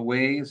a lot of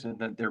ways, and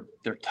that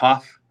they're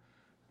tough,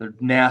 they're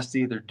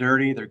nasty, they're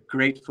dirty, they're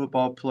great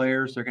football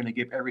players. They're going to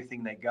give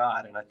everything they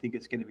got, and I think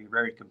it's going to be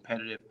very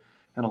competitive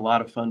and a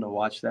lot of fun to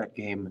watch that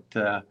game.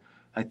 But,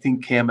 I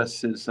think Camas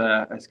has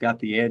got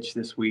the edge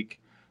this week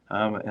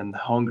and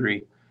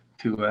hungry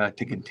to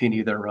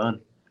continue their run.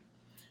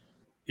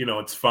 You know,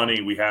 it's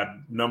funny. We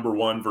had number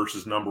 1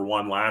 versus number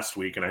 1 last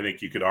week, and I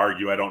think you could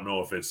argue, I don't know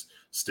if it's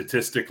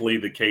statistically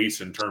the case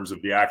in terms of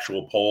the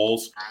actual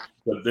polls,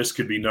 but this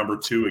could be number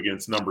 2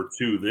 against number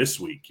 2 this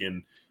week.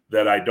 And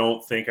that I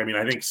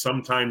think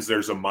sometimes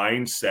there's a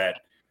mindset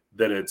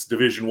that it's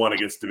Division I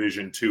against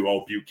Division II.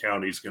 Oh, Butte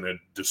County's going to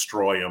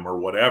destroy them or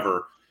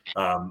whatever.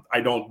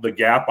 The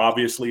gap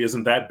obviously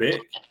isn't that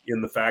big in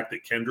the fact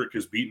that Kendrick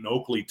has beaten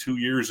Oakley 2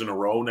 years in a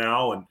row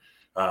now.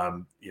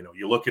 And,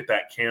 you look at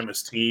that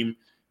Camas team,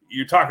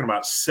 you're talking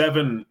about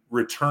 7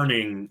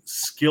 returning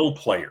skill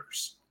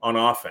players on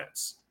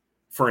offense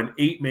for an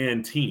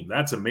 8-man team.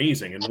 That's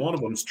amazing. And one of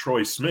them's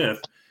Troy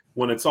Smith.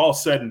 When it's all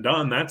said and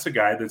done, that's a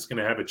guy that's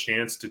going to have a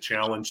chance to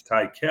challenge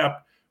Ty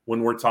Kep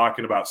when we're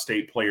talking about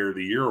State Player of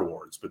the Year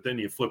awards. But then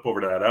you flip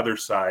over to that other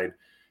side,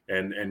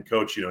 and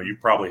Coach, you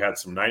probably had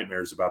some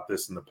nightmares about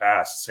this in the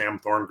past. Sam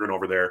Thorngren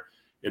over there,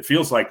 it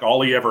feels like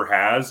all he ever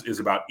has is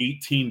about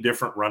 18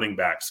 different running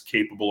backs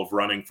capable of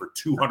running for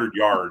 200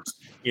 yards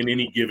in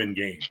any given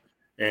game.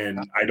 And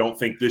I don't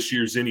think this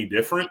year's any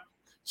different.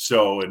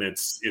 So, and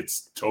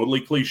it's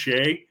totally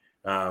cliche,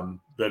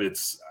 but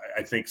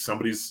I think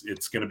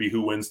it's going to be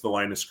who wins the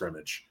line of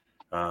scrimmage.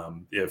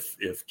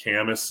 If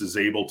Camas is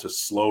able to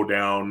slow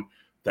down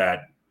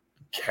that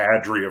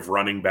cadre of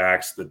running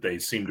backs that they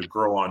seem to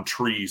grow on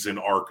trees in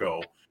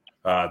Arrrgh,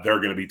 they're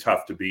going to be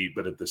tough to beat.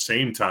 But at the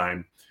same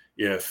time,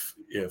 if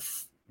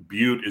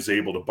Butte is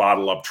able to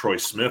bottle up Troy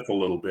Smith a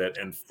little bit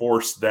and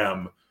force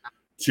them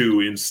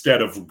to,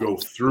 instead of go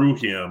through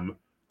him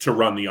to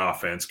run the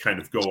offense, kind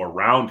of go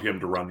around him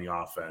to run the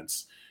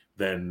offense,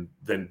 then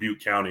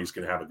Butte County is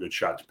going to have a good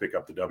shot to pick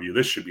up the W.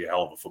 This should be a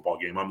hell of a football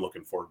game. I'm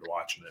looking forward to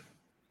watching it.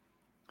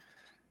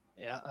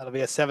 Yeah, that'll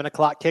be a 7:00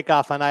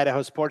 kickoff on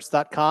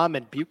idahosports.com.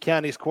 And Butte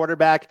County's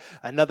quarterback,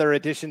 another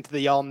addition to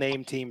the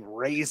all-name team,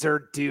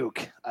 Razor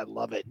Duke. I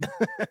love it.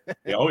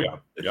 Oh, yeah.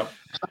 Yep.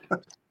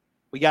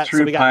 We got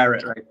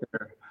Pirate right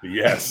there.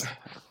 Yes.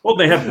 Well,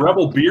 they had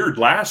Rebel Beard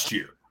last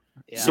year.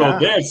 Yeah. So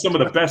they have some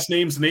of the best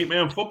names in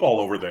 8-man football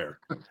over there.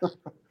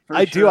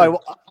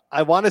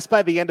 I want us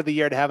by the end of the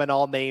year to have an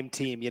all-name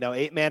team.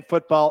 8-man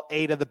football,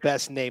 8 of the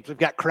best names. We've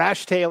got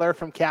Crash Taylor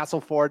from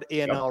Castleford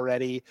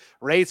already.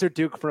 Razor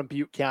Duke from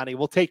Butte County.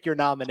 We'll take your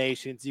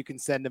nominations. You can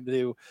send them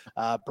to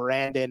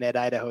Brandon at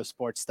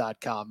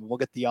idahosports.com. We'll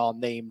get the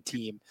all-name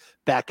team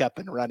back up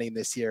and running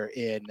this year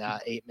in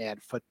 8-man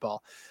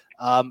football.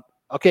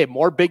 Okay,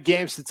 more big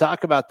games to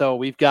talk about, though.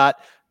 We've got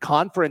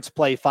conference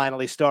play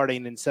finally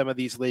starting in some of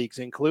these leagues,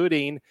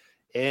 including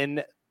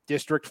in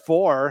District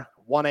 4,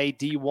 1A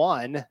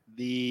D1,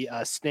 the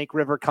Snake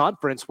River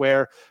Conference,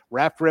 where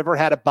Raft River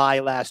had a bye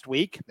last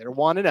week. They're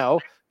 1-0.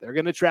 They're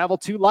going to travel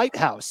to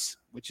Lighthouse,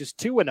 which is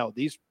 2-0.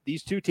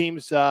 These two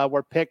teams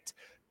were picked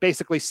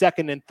basically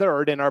second and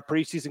third in our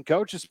preseason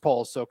coaches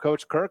poll. So,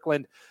 Coach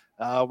Kirkland,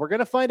 we're going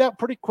to find out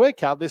pretty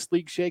quick how this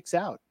league shakes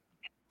out.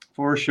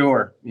 For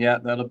sure. Yeah,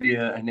 that'll be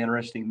an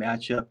interesting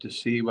matchup to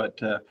see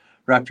what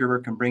Raft River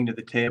can bring to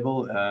the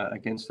table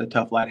against the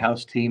tough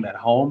Lighthouse team at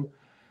home.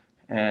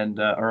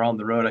 Or on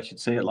the road, I should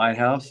say, at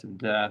Lighthouse,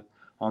 and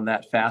on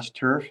that fast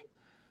turf.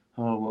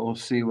 We'll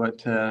see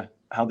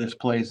how this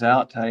plays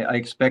out. I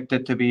expect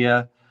it to be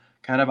a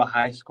kind of a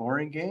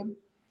high-scoring game.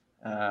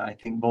 I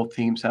think both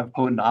teams have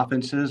potent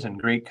offenses and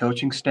great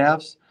coaching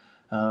staffs.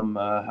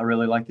 I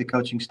really like the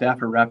coaching staff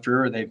at Raft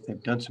River.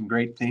 They've done some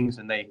great things,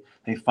 and they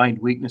find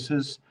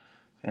weaknesses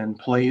and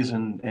plays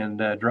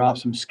and draw up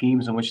some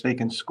schemes in which they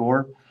can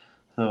score.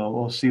 So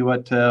we'll see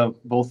what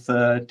both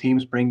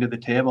teams bring to the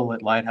table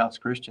at Lighthouse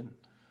Christian.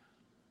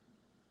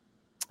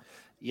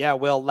 Yeah,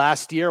 well,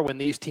 last year when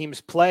these teams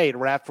played,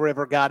 Raft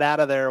River got out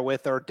of there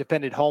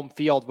defended home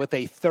field with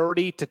a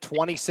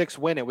 30-26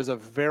 win. It was a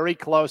very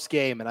close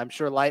game, and I'm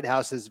sure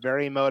Lighthouse is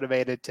very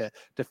motivated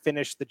to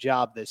finish the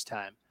job this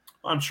time.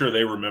 I'm sure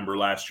they remember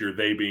last year,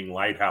 they being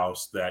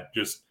Lighthouse, that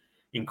just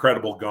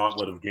incredible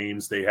gauntlet of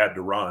games they had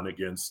to run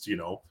against,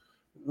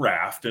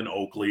 Raft and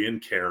Oakley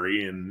and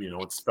Cary. And,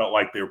 it's felt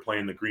like they were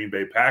playing the Green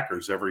Bay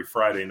Packers every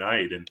Friday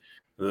night. And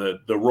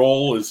the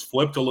role is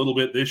flipped a little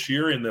bit this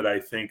year in that I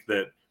think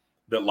that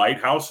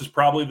Lighthouse is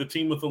probably the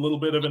team with a little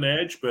bit of an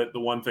edge. But the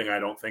one thing I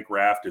don't think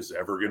Raft is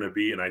ever going to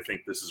be, and I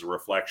think this is a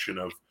reflection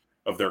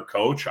of their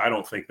coach, I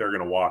don't think they're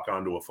going to walk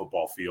onto a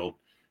football field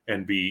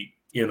and be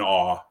in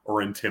awe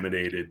or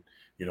intimidated.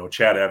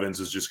 Chad Evans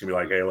is just going to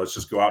be like, hey, let's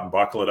just go out and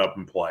buckle it up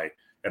and play.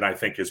 And I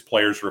think his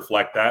players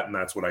reflect that, and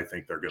that's what I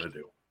think they're going to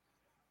do.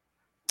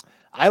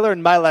 I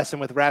learned my lesson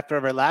with Raft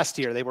River last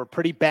year. They were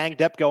pretty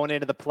banged up going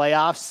into the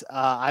playoffs.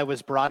 I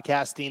was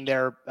broadcasting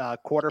their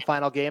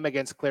quarterfinal game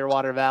against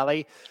Clearwater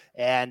Valley.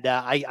 And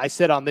I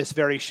said on this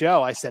very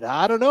show, I said,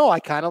 I don't know.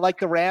 I kind of like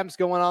the Rams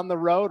going on the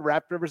road.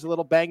 Raft River's a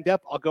little banged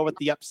up. I'll go with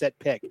the upset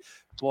pick.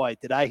 Boy,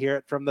 did I hear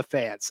it from the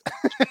fans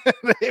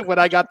when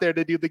I got there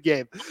to do the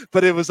game.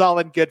 But it was all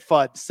in good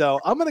fun. So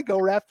I'm going to go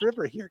Raft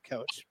River here,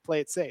 Coach. Play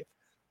it safe.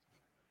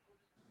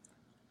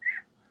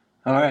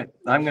 All right.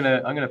 I'm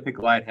gonna pick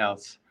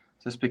Lighthouse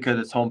just because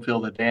it's home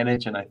field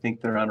advantage, and I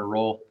think they're on a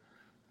roll,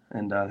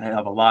 and they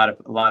have a lot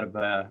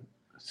of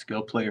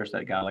skill players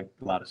that got a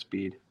lot of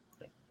speed.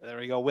 There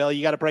we go. Will,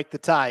 you got to break the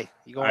tie.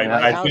 You go.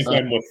 I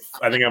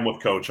think I'm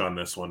with Coach on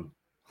this one.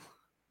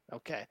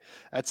 Okay,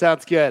 that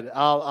sounds good.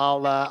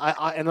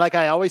 And like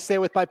I always say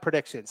with my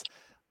predictions,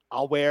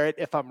 I'll wear it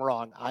if I'm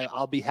wrong.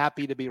 I'll be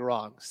happy to be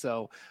wrong.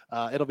 So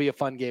it'll be a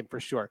fun game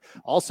for sure.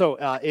 Also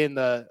in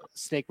the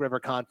Snake River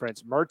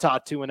Conference,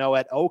 Murtaugh 2-0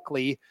 at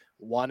Oakley,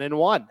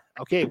 1-1.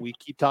 Okay, we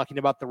keep talking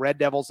about the Red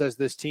Devils as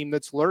this team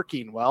that's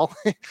lurking. Well,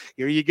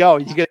 here you go.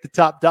 You get the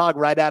top dog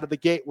right out of the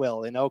gate,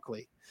 Will, in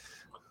Oakley.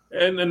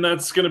 And then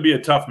that's going to be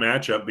a tough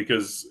matchup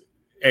because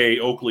A,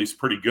 Oakley's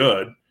pretty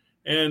good,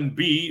 and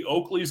B,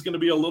 Oakley's going to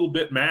be a little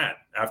bit mad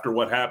after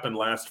what happened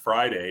last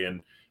Friday.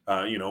 And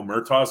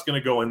Murtaugh's going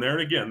to go in there.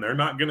 And again, they're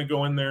not going to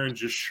go in there and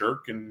just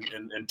shirk and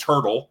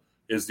turtle,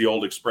 as the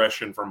old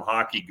expression from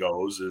hockey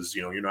goes, is,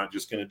 you're not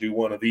just going to do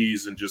one of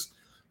these and just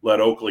let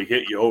Oakley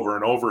hit you over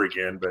and over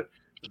again. But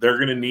they're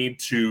going to need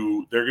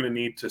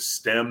to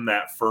stem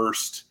that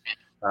first.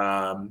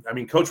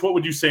 Coach, what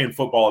would you say in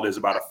football it is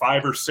about a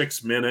 5 or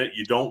 6 minute?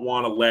 You don't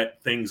want to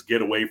let things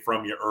get away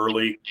from you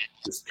early.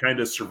 Just kind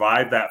of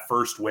survive that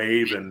first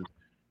wave and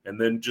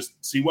then just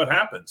see what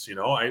happens.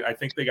 I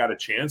think they got a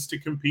chance to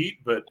compete,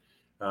 but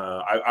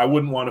I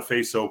wouldn't want to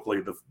face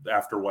Oakley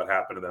after what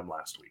happened to them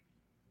last week.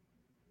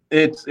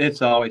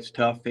 It's always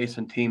tough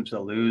facing teams that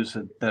lose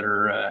that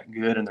are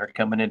good, and they're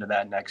coming into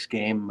that next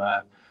game.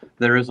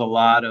 There is a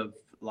lot of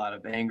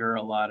anger,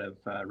 a lot of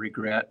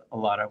regret,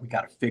 we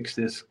got to fix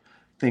this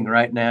thing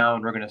right now,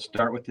 and we're going to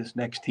start with this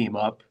next team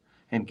up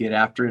and get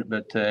after it.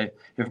 But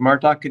if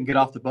Murtaugh can get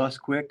off the bus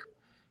quick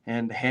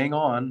and hang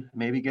on,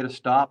 maybe get a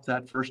stop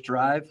that first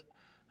drive,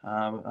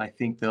 I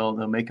think they'll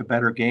make a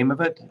better game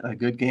of it, a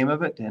good game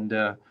of it,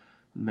 and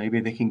maybe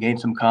they can gain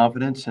some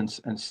confidence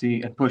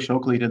and push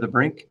Oakley to the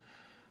brink.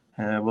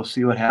 We'll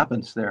see what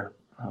happens there.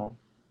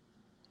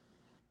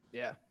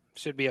 Yeah,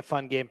 should be a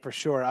fun game for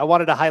sure. I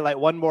wanted to highlight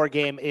one more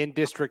game in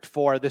District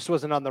 4. This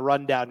wasn't on the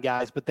rundown,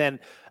 guys, but then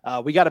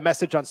we got a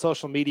message on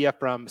social media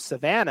from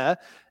Savannah,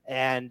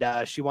 and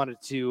she wanted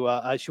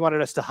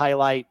us to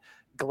highlight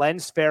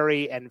Glenns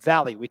Ferry and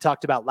Valley. We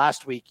talked about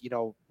last week,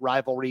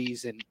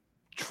 rivalries and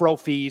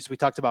trophies. We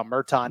talked about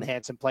Murtaugh and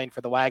Hanson playing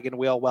for the Wagon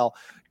Wheel. Well,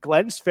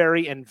 Glenns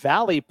Ferry and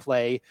Valley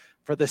play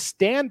for the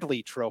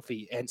Standlee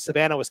Trophy, and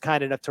Savannah was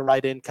kind enough to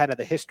write in kind of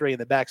the history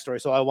and the backstory,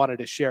 so I wanted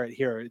to share it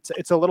here.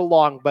 It's a little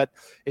long, but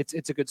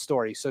it's a good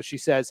story. So she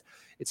says,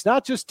 it's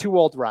not just two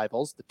old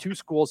rivals. The two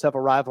schools have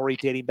a rivalry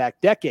dating back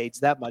decades.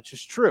 That much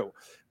is true.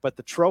 But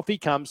the trophy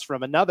comes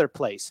from another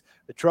place.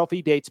 The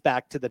trophy dates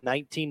back to the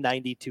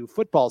 1992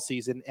 football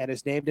season and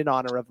is named in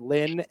honor of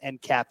Lynn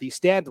and Kathy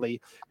Standlee,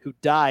 who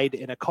died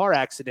in a car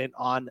accident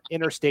on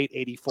Interstate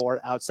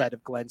 84 outside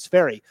of Glenns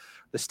Ferry.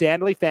 The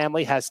Standlee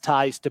family has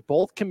ties to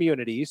both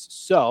communities,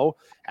 so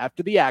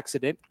after the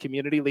accident,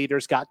 community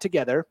leaders got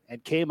together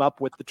and came up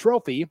with the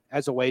trophy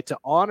as a way to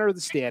honor the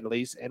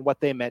Standleys and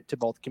what they meant to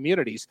both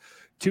communities.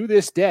 To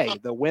this day,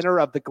 the winner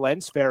of the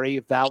Glenns Ferry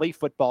Valley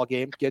football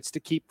game gets to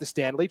keep the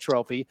Standlee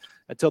Trophy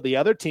until the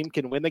other team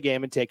can win the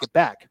game and take it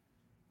back.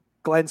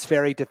 Glenns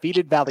Ferry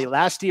defeated Valley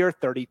last year,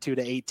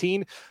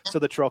 32-18, so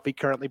the trophy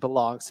currently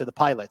belongs to the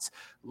Pilots.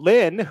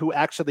 Lynn, who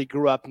actually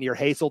grew up near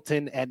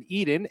Hazleton and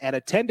Eden and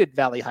attended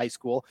Valley High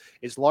School,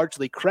 is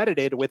largely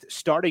credited with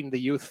starting the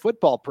youth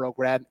football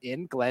program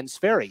in Glenns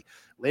Ferry.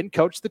 Lynn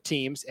coached the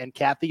teams, and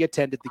Kathy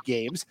attended the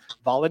games,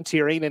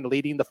 volunteering and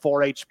leading the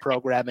 4-H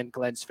program in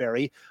Glenns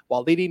Ferry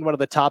while leading one of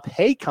the top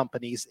hay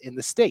companies in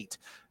the state.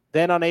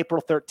 Then on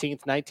April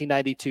 13th,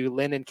 1992,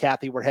 Lynn and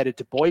Kathy were headed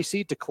to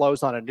Boise to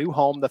close on a new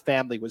home the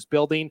family was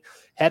building.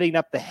 Heading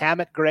up the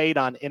Hammett grade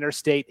on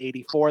Interstate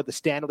 84, the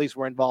Standlees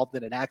were involved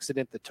in an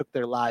accident that took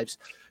their lives.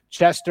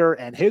 Chester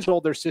and his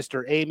older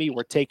sister, Amy,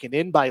 were taken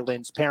in by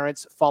Lynn's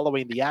parents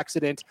following the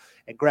accident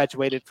and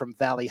graduated from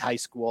Valley High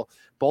School.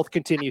 Both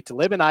continue to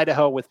live in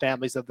Idaho with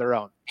families of their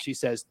own.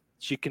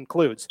 She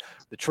concludes,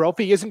 the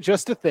trophy isn't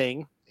just a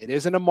thing. It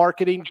isn't a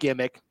marketing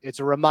gimmick. It's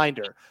a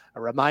reminder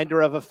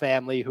of a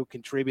family who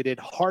contributed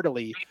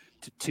heartily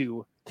to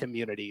two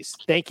communities.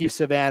 Thank you,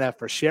 Savannah,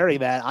 for sharing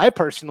that. I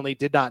personally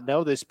did not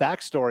know this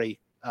backstory,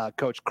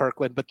 Coach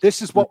Kirkland, but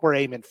this is what we're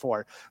aiming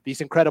for,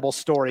 these incredible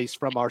stories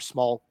from our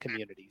small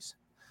communities.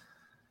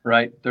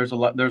 Right. There's a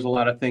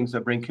lot of things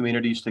that bring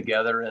communities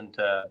together, and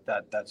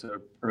that's a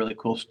really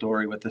cool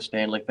story with the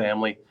Standlee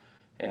family,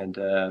 and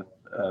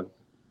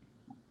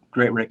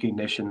great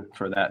recognition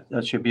for that.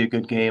 That should be a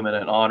good game and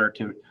an honor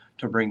to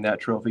bring that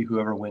trophy,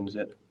 whoever wins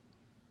it.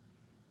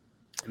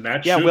 And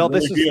that should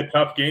really be a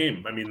tough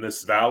game. I mean,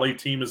 this Valley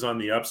team is on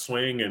the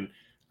upswing, and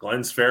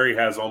Glenns Ferry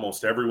has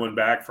almost everyone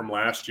back from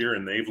last year,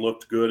 and they've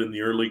looked good in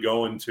the early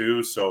going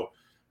too. So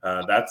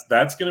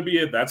that's going to be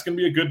a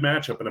good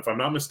matchup. And if I'm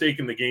not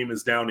mistaken, the game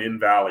is down in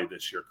Valley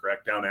this year,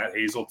 correct? Down at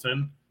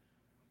Hazelton,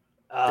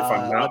 if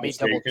I'm not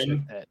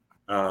mistaken.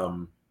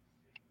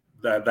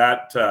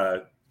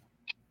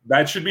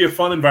 That should be a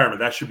fun environment.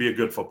 That should be a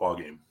good football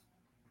game.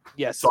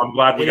 Yes. So I'm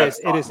glad we got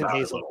to talk about it a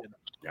little.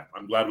 Yeah,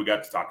 I'm glad we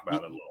got to talk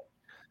about it a little.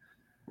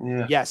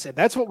 Yeah. Yes, and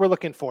that's what we're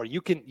looking for. You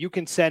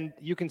can send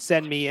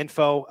me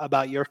info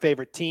about your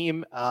favorite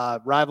team,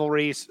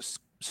 rivalries,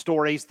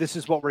 stories. This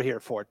is what we're here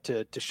for,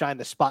 to shine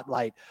the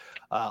spotlight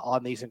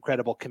on these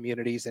incredible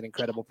communities and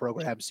incredible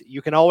programs.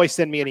 You can always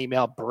send me an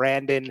email,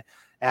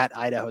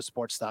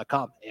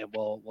 Brandon@idahosports.com, and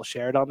we'll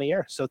share it on the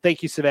air. So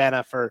thank you,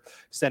 Savannah, for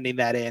sending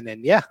that in.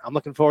 And yeah, I'm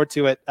looking forward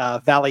to it.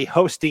 Valley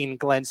hosting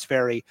Glenns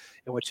Ferry,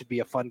 which should be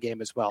a fun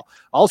game as well.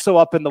 Also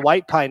up in the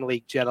White Pine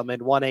League, gentlemen,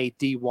 1A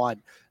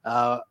D1.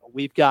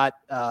 We've got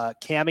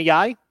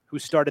Kamei, who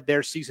started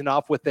their season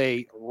off with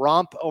a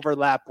romp over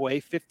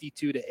Lapway,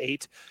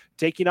 52-8,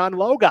 taking on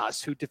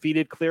Logos, who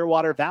defeated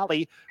Clearwater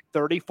Valley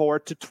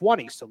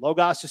 34-20. So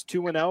Logos is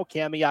 2-0,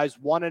 Kamei is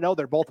 1-0.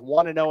 They're both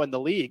 1-0 in the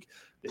league.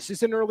 This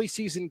is an early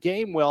season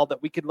game, Will,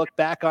 that we could look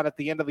back on at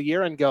the end of the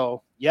year and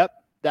go, yep,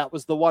 that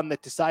was the one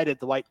that decided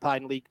the White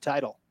Pine League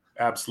title.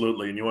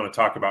 Absolutely. And you want to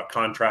talk about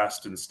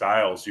contrast in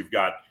styles. You've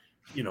got,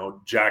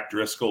 Jack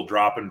Driscoll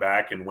dropping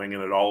back and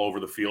winging it all over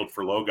the field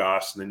for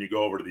Logos. And then you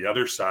go over to the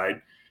other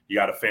side. You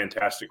got a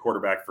fantastic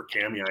quarterback for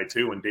Kamei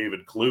too, and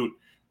David Clute,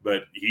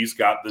 but he's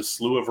got this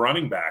slew of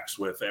running backs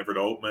with Everett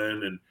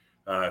Oatman and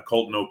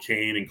Colton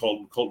O'Kane and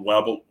Colton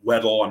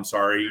Weddle. I'm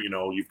sorry.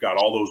 You've got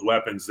all those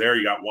weapons there.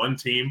 You got one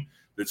team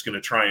that's going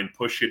to try and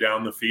push you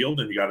down the field,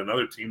 and you got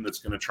another team that's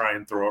going to try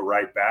and throw it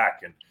right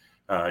back. And,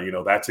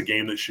 that's a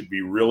game that should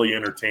be really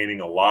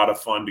entertaining, a lot of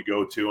fun to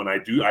go to. And I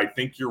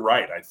think you're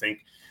right. I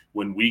think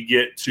when we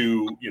get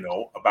to,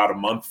 about a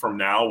month from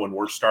now, when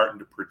we're starting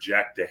to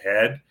project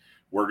ahead,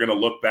 we're going to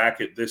look back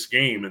at this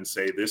game and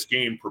say this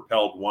game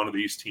propelled one of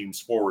these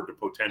teams forward to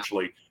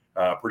potentially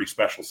a pretty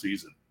special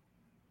season.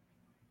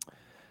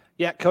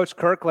 Yeah, Coach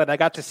Kirkland, I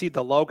got to see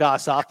the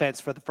Logos offense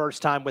for the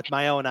first time with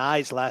my own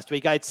eyes last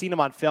week. I'd seen them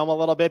on film a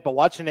little bit, but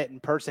watching it in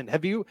person,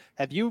 have you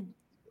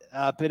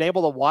been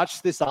able to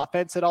watch this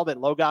offense at all that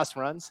Logos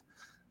runs?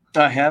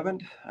 I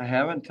haven't.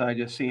 I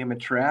just see them at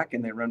track,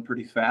 and they run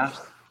pretty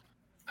fast.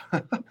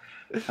 I'm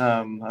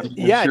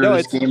sure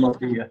this game will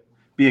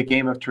be a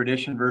game of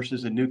tradition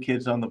versus the new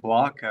kids on the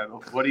block.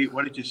 What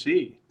did you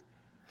see?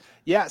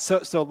 Yeah,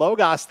 so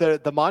Logos,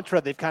 the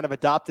mantra they've kind of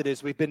adopted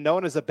is we've been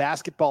known as a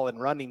basketball and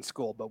running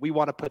school, but we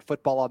want to put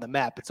football on the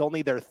map. It's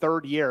only their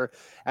third year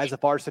as a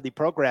varsity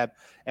program.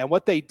 And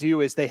what they do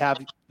is they have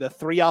the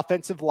 3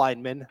 offensive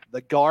linemen.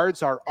 The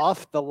guards are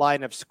off the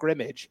line of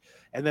scrimmage,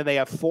 and then they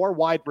have 4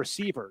 wide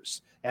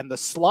receivers, and the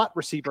slot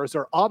receivers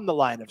are on the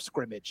line of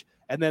scrimmage,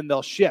 and then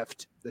they'll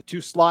shift. The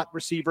 2 slot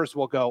receivers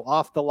will go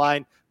off the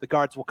line. The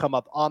guards will come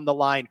up on the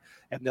line,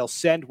 and they'll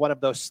send one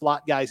of those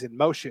slot guys in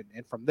motion.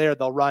 And from there,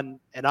 they'll run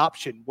an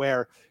option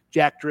where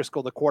Jack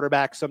Driscoll, the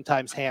quarterback,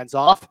 sometimes hands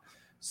off.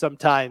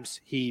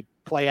 Sometimes he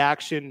play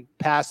action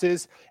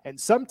passes. And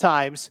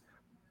sometimes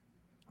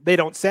they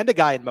don't send a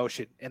guy in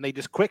motion, and they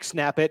just quick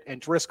snap it,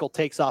 and Driscoll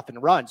takes off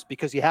and runs,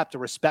 because you have to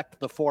respect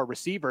the 4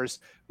 receivers,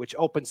 which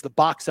opens the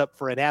box up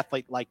for an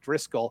athlete like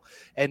Driscoll.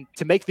 And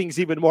to make things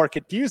even more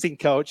confusing,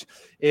 Coach,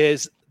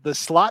 is the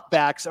slot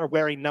backs are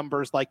wearing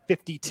numbers like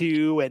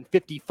 52 and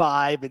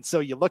 55. And so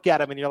you look at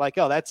them and you're like,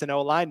 oh, that's an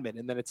O lineman.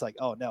 And then it's like,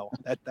 oh no,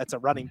 that's a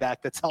running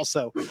back that's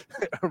also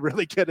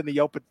really good in the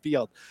open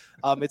field.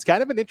 It's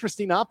kind of an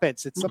interesting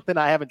offense. It's something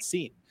I haven't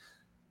seen.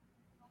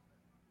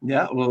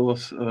 Yeah, well,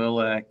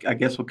 I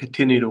guess we'll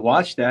continue to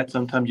watch that.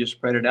 Sometimes you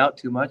spread it out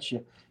too much,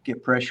 you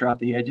get pressure off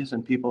the edges,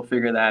 and people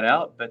figure that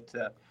out. But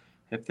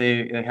if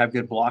they have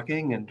good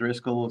blocking, and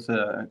Driscoll's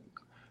a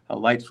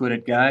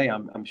light-footed guy,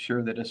 I'm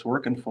sure that it's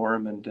working for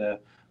him, and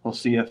we'll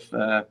see if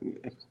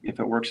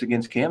it works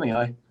against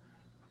Kamei.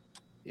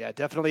 Yeah,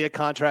 definitely a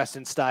contrast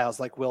in styles,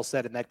 like Will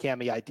said, and that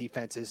Cami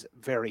defense is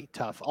very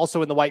tough.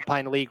 Also in the White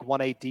Pine League,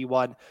 1A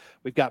D1,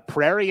 we've got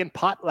Prairie and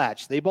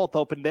Potlatch. They both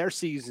opened their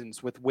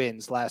seasons with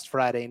wins last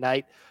Friday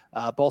night.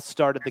 Both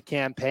started the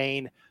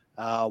campaign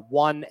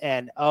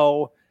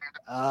 1-0.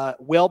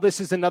 Will, this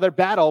is another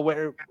battle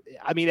where,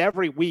 I mean,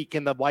 every week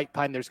in the White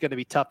Pine, there's going to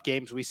be tough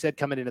games. We said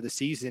coming into the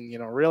season,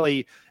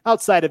 really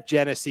outside of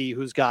Genesee,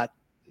 who's got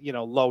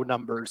low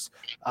numbers.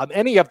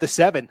 Any of the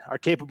 7 are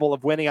capable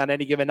of winning on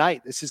any given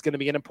night. This is going to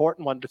be an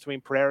important one between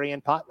Prairie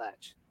and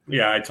Potlatch.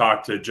 Yeah, I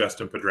talked to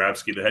Justin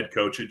Podravsky, the head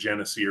coach at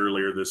Genesee,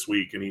 earlier this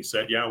week, and he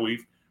said, yeah,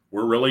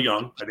 we're really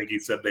young. I think he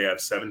said they have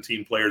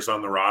 17 players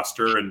on the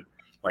roster, and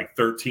like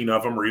 13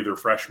 of them are either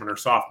freshmen or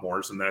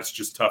sophomores, and that's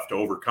just tough to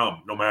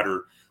overcome, no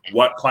matter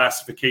what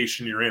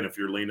classification you're in, if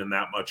you're leaning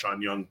that much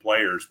on young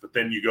players. But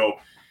then you go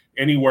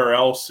anywhere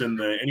else in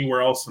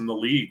the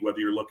league, whether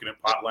you're looking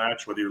at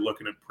Potlatch, whether you're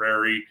looking at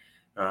Prairie,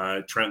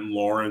 Trenton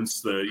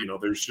Lawrence,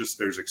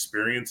 there's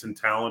experience and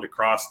talent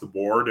across the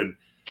board. And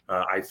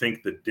I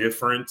think the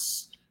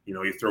difference,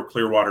 you throw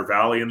Clearwater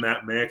Valley in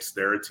that mix,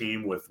 they're a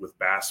team with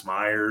Bass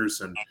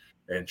Myers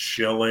and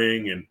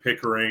Schilling and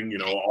Pickering,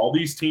 all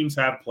these teams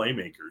have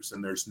playmakers,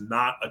 and there's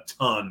not a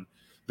ton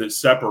that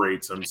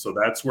separates them. So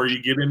that's where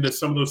you get into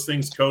some of those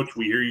things, Coach.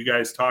 We hear you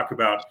guys talk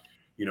about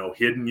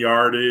hidden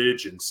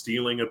yardage and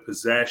stealing a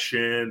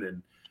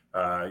possession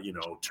and,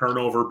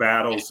 turnover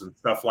battles and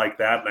stuff like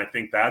that. And I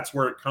think that's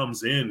where it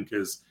comes in,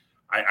 because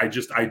I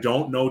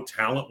don't know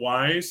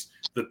talent-wise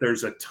that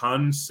there's a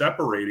ton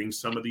separating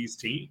some of these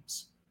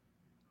teams.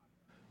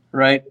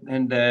 Right,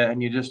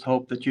 and you just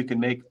hope that you can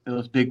make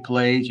those big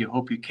plays. You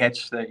hope you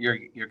catch that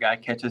your guy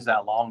catches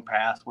that long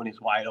pass when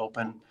he's wide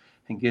open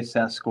and gets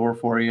that score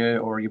for you,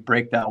 or you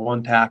break that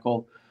one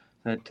tackle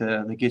that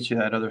gets you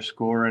that other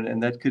score,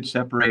 and that could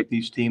separate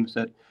these teams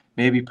that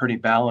may be pretty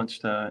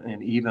balanced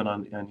and even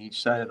on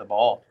each side of the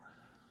ball.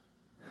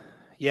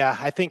 Yeah,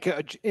 I think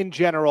in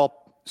general,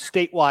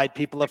 statewide,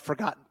 people have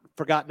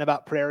forgotten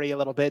about Prairie a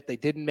little bit. They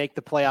didn't make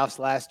the playoffs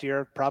last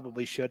year,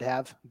 probably should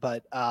have,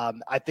 but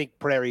I think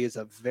Prairie is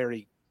a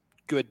very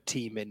good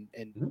team and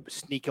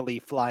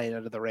sneakily flying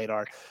under the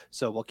radar.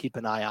 So we'll keep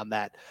an eye on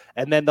that.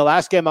 And then the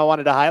last game I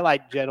wanted to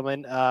highlight,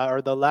 gentlemen,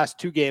 or the last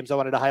 2 games I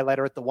wanted to highlight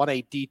are at the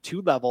 1A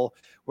D2 level.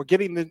 We're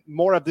getting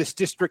more of this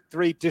District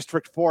 3,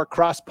 District 4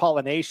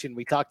 cross-pollination.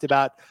 We talked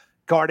about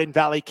Garden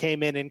Valley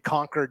came in and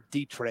conquered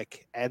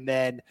Dietrich, and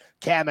then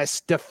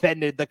Camas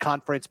defended the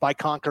conference by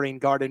conquering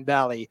Garden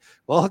Valley.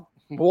 Well,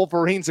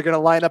 Wolverines are going to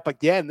line up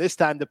again, this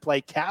time to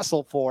play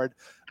Castleford.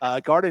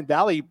 Garden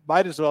Valley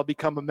might as well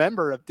become a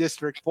member of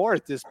District 4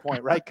 at this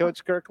point, right,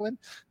 Coach Kirkland?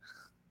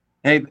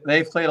 Hey,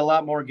 they've played a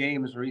lot more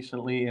games in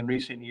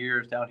recent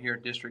years down here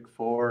at District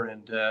 4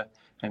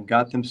 and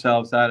got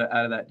themselves out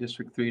of that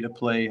District 3 to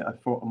play a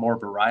more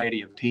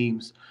variety of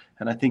teams.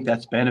 And I think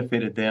that's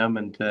benefited them.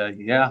 And,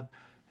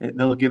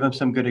 they'll give them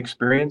some good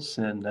experience,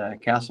 and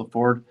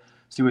Castleford,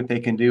 see what they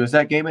can do. Is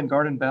that game in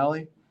Garden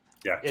Valley?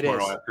 Yeah,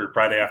 tomorrow after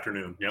Friday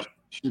afternoon. Yep.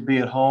 Should be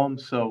at home.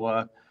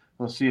 So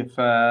we'll see if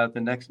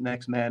the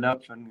next man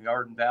up from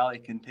Garden Valley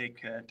can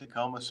take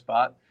Tacoma's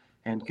spot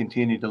and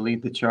continue to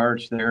lead the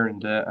charge there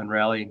and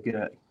rally and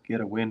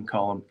get a win in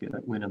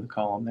the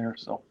column there.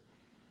 So.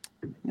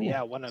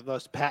 Yeah, one of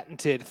those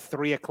patented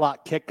 3:00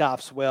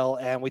 kickoffs, Will.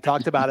 And we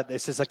talked about it.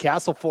 This is a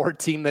Castleford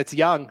team that's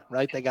young,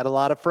 right? They got a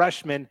lot of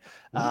freshmen.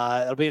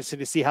 It'll be interesting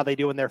to see how they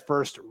do in their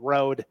first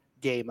road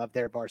game of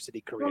their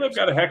varsity career. Well, they've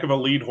got a heck of a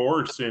lead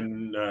horse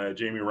in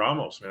Jamie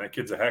Ramos. Man, that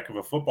kid's a heck of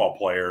a football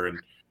player. And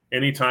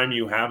anytime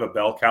you have a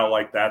bell cow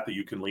like that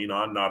you can lean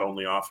on, not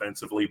only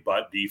offensively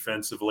but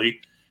defensively,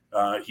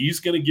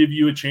 he's going to give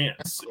you a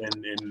chance.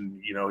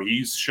 And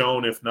he's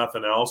shown, if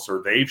nothing else,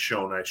 or they've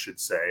shown, I should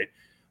say,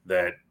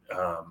 that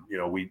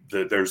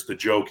there's the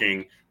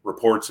joking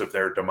reports of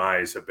their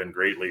demise have been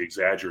greatly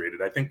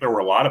exaggerated. I think there were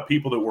a lot of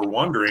people that were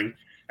wondering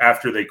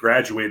after they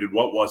graduated,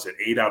 what was it,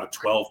 8 out of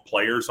 12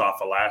 players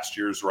off of last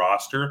year's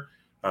roster.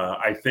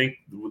 I think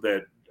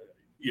that,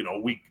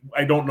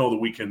 I don't know that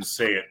we can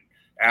say it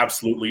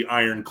absolutely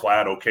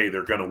ironclad, okay,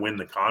 they're going to win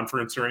the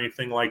conference or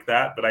anything like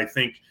that. But I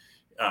think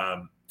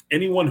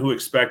anyone who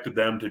expected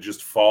them to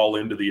just fall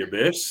into the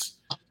abyss,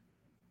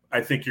 I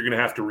think you're going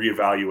to have to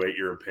reevaluate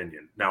your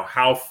opinion. Now,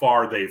 how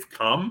far they've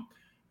come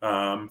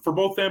for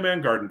both them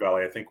and Garden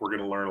Valley, I think we're going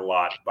to learn a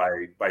lot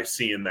by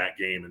seeing that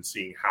game and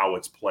seeing how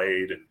it's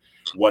played and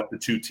what the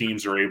 2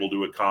 teams are able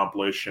to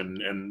accomplish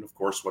and of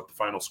course, what the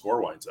final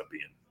score winds up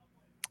being.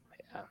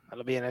 Yeah,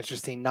 that'll be an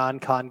interesting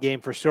non-con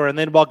game for sure. And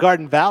then while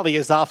Garden Valley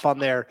is off on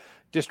their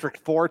District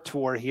 4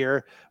 tour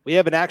here, we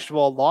have an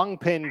actual long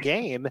pin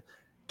game,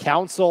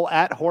 Council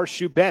at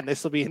Horseshoe Bend.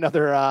 This will be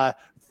another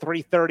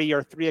 3:30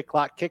 or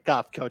 3:00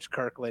 kickoff, Coach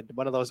Kirkland,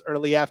 one of those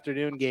early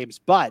afternoon games.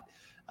 But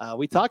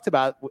we talked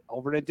about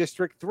over in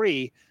District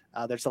 3,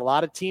 there's a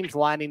lot of teams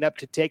lining up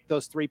to take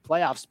those 3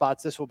 playoff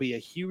spots. This will be a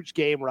huge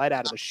game right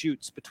out of the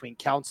chutes between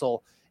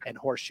Council and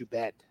Horseshoe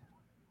Bend.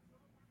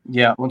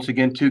 Yeah, once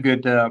again, 2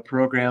 good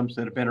programs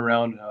that have been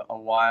around a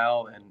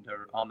while and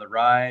are on the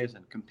rise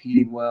and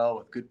competing well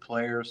with good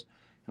players.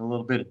 and a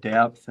little bit of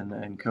depth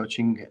and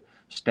coaching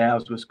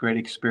staffs with great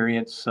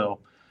experience. So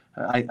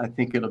I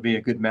think it'll be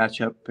a good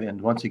matchup. And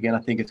once again, I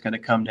think it's going to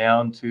come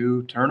down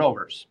to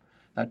turnovers,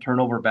 that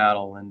turnover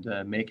battle,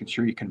 and making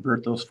sure you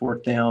convert those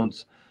fourth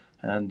downs.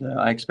 And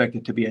I expect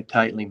it to be a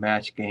tightly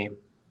matched game.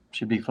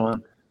 Should be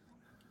fun.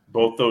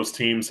 Both those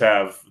teams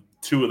have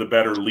two of the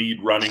better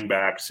lead running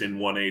backs in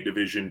 1A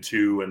Division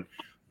II, and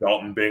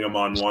Dalton Bingham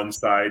on one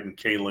side and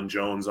Kalen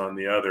Jones on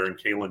the other. And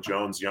Kalen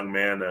Jones, young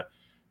man,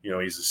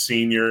 he's a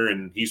senior,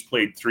 and he's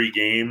played 3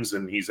 games,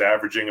 and he's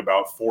averaging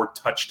about 4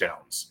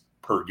 touchdowns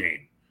per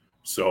game.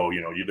 So,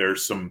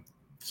 there's some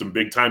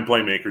big-time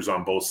playmakers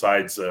on both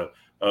sides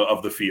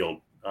of the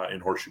field in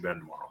Horseshoe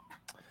Bend tomorrow.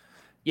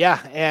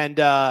 Yeah, and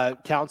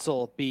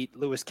Council beat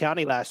Lewis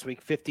County last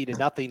week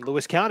 50-0.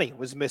 Lewis County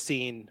was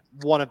missing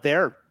one of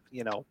their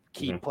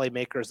key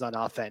playmakers on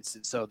offense.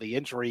 And so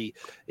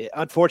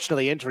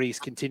unfortunately, injuries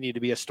continue to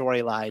be a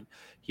storyline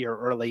here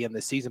early in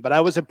the season. But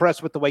I was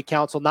impressed with the way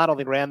Council not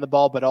only ran the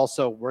ball, but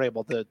also were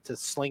able to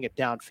sling it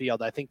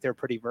downfield. I think they're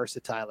pretty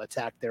versatile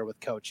attack there with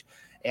Coach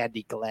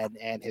Andy Glenn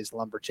and his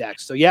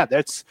Lumberjacks. So, yeah,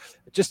 that's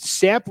just a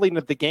sampling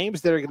of the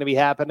games that are going to be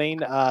happening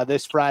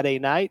this Friday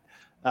night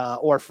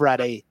or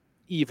Friday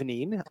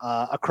evening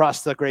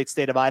across the great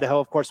state of Idaho.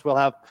 Of course, we'll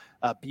have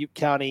Butte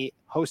County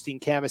hosting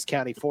Camas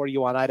County for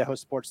you on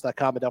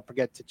idahosports.com. And don't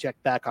forget to check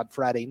back on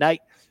Friday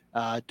night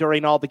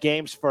during all the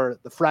games for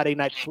the Friday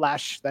Night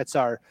Flash. That's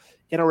our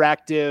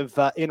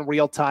interactive, in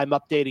real-time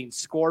updating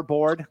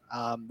scoreboard.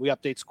 We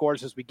update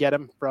scores as we get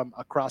them from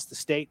across the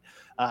state.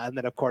 And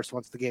then, of course,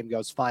 once the game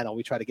goes final,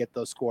 we try to get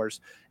those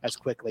scores as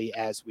quickly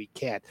as we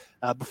can.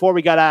 Before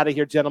we got out of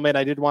here, gentlemen,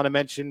 I did want to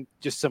mention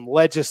just some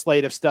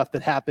legislative stuff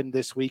that happened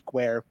this week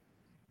where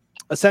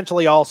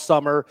essentially all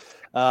summer,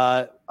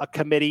 a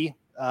committee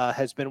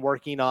has been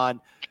working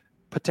on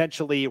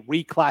potentially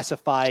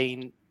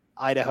reclassifying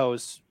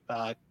Idaho's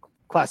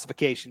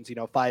classifications,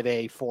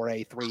 5A,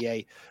 4A,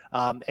 3A.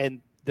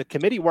 And the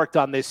committee worked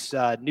on this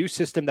new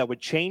system that would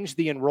change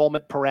the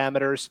enrollment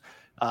parameters,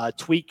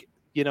 tweak,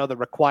 the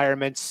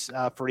requirements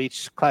for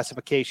each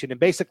classification, and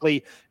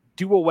basically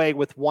do away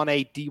with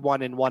 1A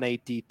D1 and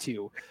 1A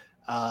D2.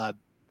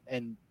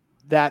 And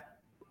that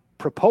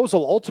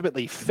proposal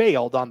ultimately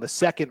failed on the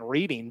second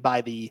reading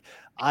by the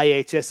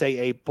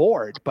IHSAA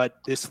board,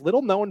 but this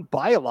little known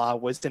bylaw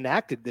was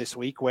enacted this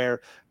week where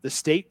the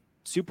state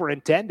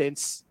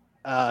superintendents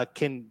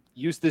can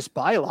use this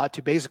bylaw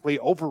to basically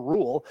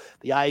overrule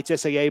the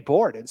IHSAA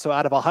board. And so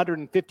out of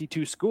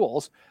 152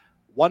 schools,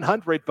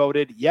 100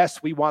 voted,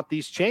 yes, we want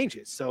these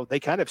changes. So they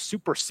kind of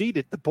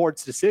superseded the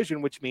board's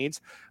decision, which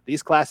means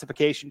these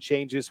classification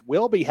changes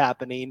will be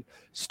happening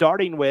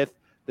starting with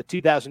the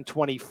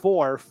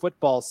 2024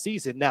 football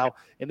season. Now,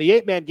 in the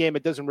 8-man game,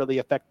 it doesn't really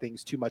affect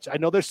things too much. I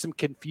know there's some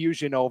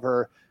confusion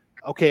over,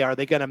 okay, are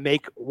they going to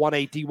make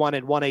 1A D1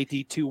 and 1A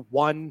D2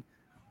 one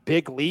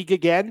big league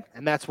again?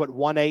 And that's what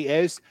 1A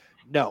is?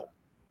 No.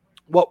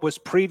 What was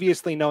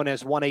previously known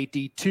as 1A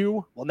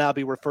D2 will now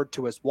be referred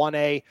to as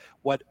 1A.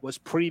 What was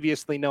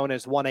previously known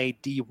as 1A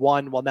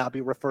D1 will now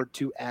be referred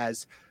to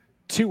as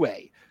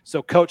 2A.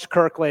 So, Coach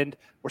Kirkland,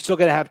 we're still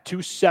going to have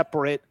 2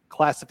 separate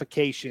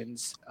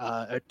classifications,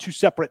 2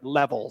 separate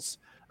levels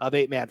of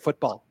 8-man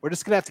football. We're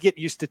just going to have to get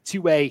used to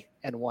 2A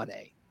and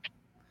 1A.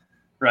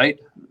 Right.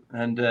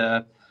 And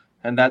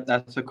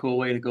that's a cool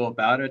way to go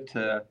about it.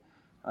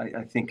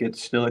 I think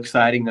it's still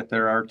exciting that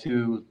there are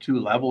two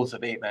levels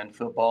of 8-man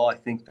football. I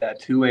think that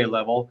 2A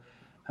level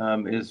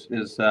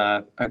is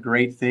a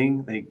great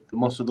thing.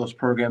 Most of those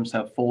programs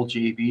have full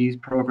JV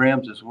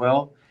programs as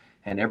well,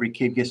 and every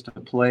kid gets to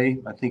play.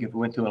 I think if it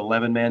went to an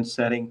 11-man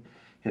setting,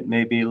 it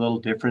may be a little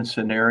different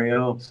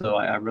scenario. So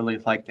I really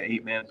like the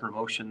 8-man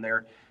promotion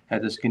there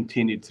as it's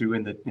continued through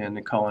in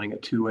the calling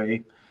it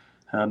 2A.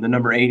 The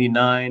number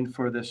 89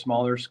 for the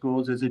smaller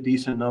schools is a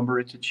decent number.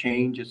 It's a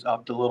change. It's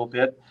upped a little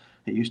bit.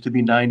 It used to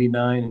be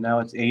 99, and now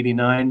it's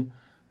 89.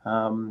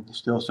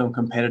 Still some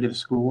competitive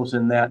schools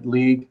in that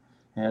league,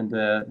 and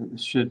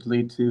it should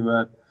lead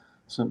to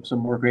some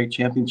more great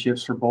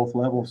championships for both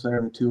levels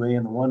there, the 2A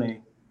and the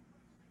 1A.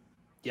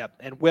 Yep.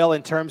 And Will,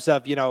 in terms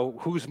of,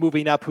 who's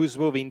moving up, who's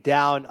moving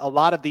down, a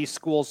lot of these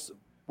schools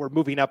were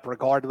moving up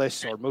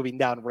regardless or moving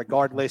down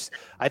regardless.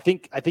 I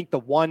think the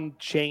one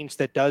change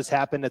that does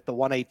happen at the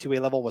 1A, 2A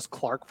level was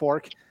Clark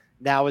Fork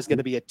now is going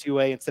to be a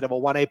 2A instead of a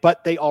 1A,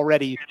 but they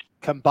already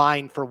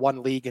combined for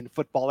one league in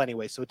football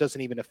anyway. So it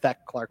doesn't even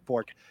affect Clark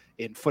Fork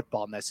in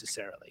football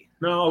necessarily.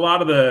 No, a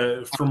lot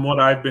of from what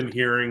I've been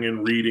hearing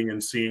and reading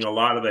and seeing, a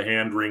lot of the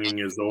hand wringing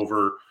is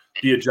over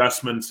the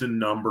adjustments in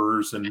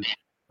numbers. And,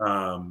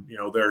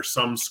 there are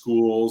some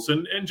schools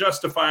and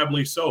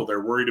justifiably so,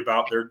 they're worried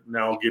about they're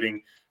now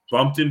getting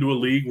bumped into a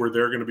league where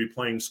they're going to be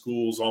playing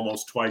schools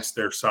almost twice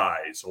their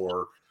size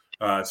or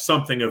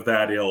something of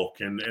that ilk.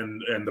 And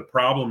the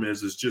problem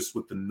is just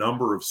with the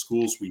number of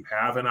schools we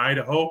have in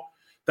Idaho,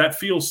 that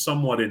feels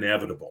somewhat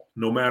inevitable.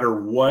 No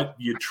matter what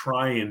you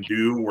try and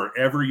do,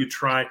 wherever you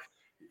try,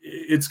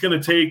 it's going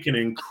to take an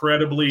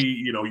incredibly,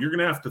 you're going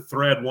to have to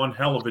thread one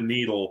hell of a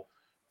needle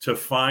to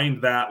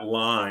find that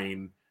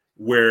line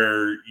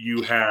where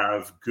you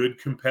have good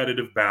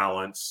competitive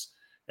balance,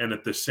 and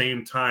at the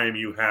same time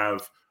you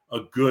have a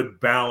good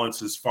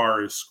balance as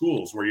far as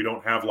schools, where you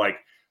don't have like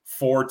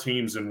 4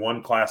 teams in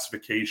one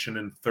classification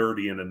and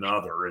 30 in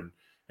another. And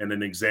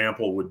an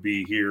example would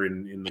be here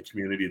in the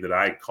community that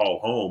I call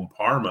home,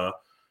 Parma.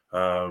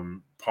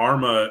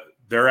 Parma,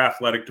 their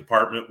athletic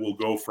department will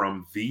go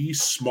from the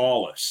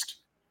smallest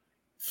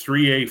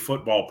 3A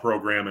football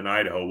program in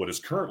Idaho, what is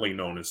currently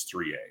known as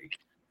 3A.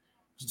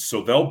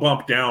 So they'll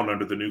bump down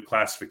under the new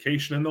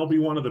classification, and they'll be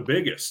one of the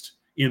biggest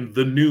in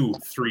the new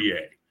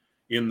 3A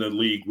in the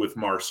league with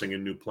Marsing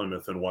and New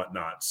Plymouth and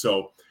whatnot.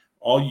 So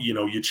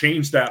you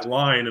change that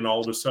line, and all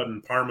of a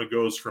sudden Parma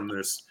goes from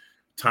this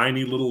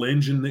tiny little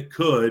engine that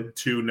could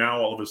to now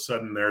all of a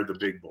sudden they're the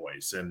big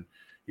boys. And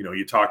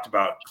you talked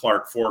about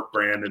Clark Fork,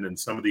 Brandon, and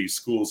some of these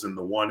schools in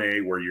the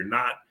 1A where you're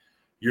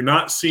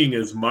not seeing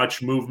as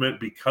much movement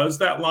because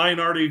that line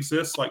already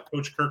exists, like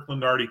Coach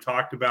Kirkland already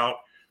talked about.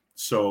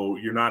 So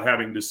you're not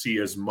having to see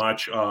as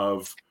much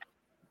of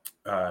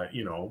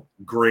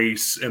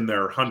Grace and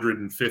their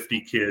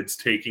 150 kids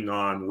taking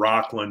on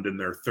Rockland and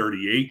their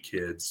 38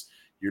 kids.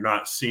 You're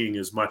not seeing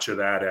as much of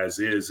that as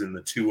is in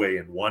the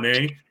 2A and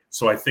 1A.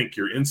 So I think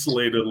you're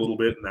insulated a little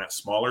bit in that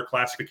smaller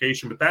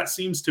classification, but that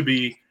seems to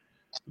be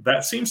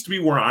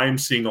where I'm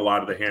seeing a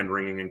lot of the hand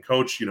wringing. And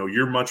Coach,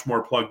 you're much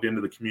more plugged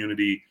into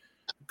the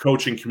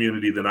coaching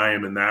community than I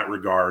am in that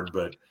regard.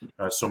 But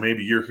so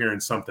maybe you're hearing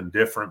something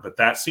different, but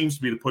that seems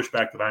to be the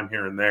pushback that I'm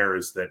hearing there,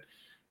 is that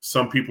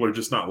some people are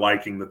just not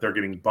liking that they're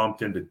getting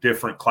bumped into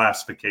different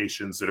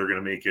classifications that are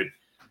going to make it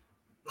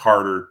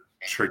harder,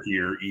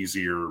 trickier,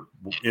 easier.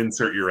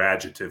 Insert your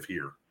adjective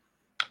here.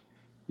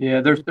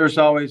 Yeah, there's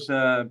always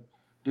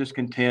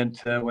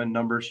discontent when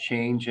numbers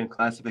change and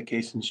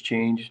classifications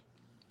change.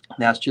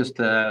 That's just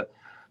how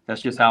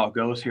it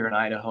goes here in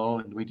Idaho,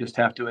 and we just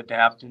have to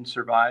adapt and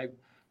survive.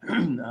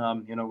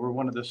 We're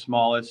one of the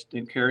smallest,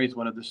 and Cary's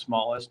one of the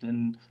smallest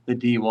in the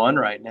D1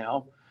 right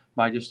now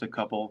by just a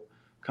couple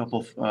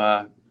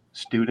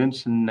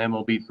students, and then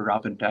we'll be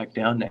dropping back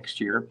down next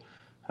year.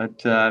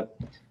 But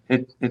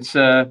it's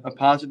a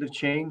positive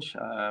change.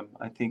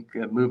 I think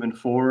moving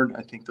forward,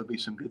 I think there'll be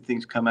some good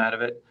things come out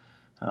of it.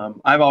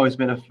 I've always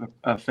been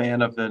a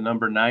fan of the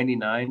number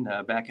 99.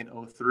 Back in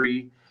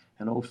 03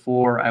 and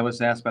 04, I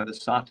was asked by the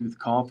Sawtooth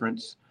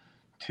Conference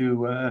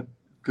to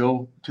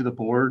go to the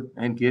board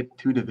and get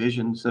 2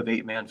 divisions of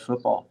 8-man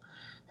football,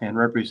 and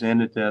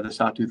represented the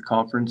Sawtooth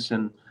Conference,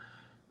 and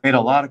made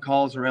a lot of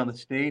calls around the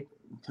state.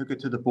 Took it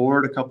to the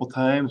board a couple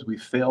times. We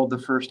failed the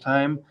first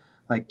time,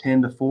 like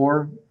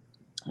 10-4.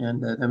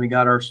 And then we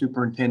got our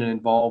superintendent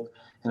involved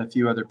and a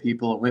few other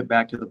people, and went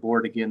back to the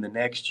board again the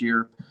next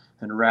year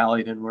and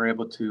rallied, and were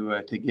able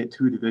to get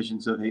 2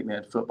 divisions of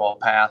 8-man football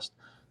passed.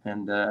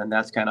 And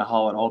that's kind of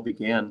how it all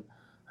began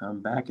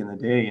back in the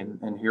day.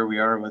 And here we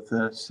are with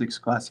 6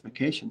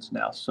 classifications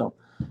now. So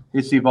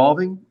it's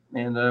evolving,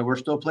 and we're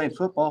still playing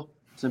football.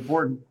 It's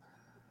important.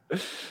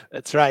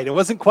 That's right. It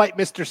wasn't quite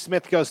Mr.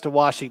 Smith Goes to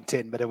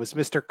Washington, but it was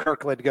Mr.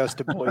 Kirkland Goes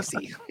to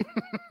Boise.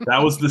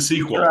 That was the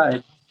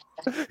sequel.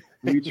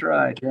 We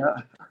tried. Yeah.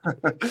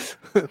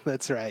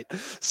 That's right.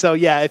 So,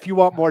 yeah, if you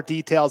want more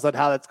details on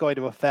how that's going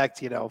to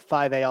affect,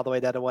 5A all the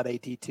way down to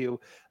 1A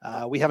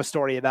D2, we have a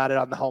story about it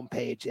on the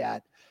homepage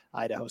at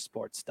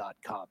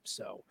idahosports.com.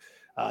 So,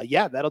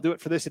 that'll do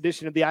it for this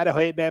edition of the Idaho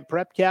 8-Man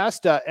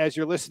Prepcast. As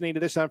you're listening to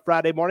this on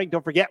Friday morning,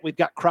 don't forget we've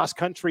got cross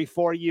country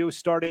for you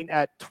starting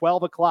at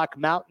 12 o'clock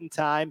Mountain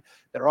Time.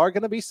 There are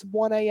going to be some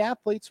 1A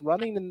athletes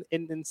running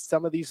in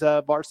some of these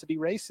varsity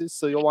races,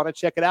 so you'll want to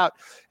check it out.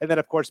 And then,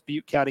 of course,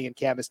 Butte County and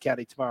Camas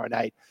County tomorrow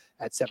night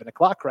at 7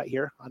 o'clock right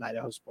here on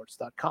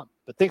idahosports.com.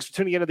 But thanks for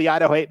tuning into the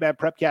Idaho 8-Man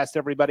Prepcast,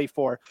 everybody.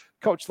 For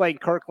Coach Lane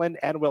Kirkland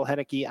and Will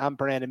Henneke, I'm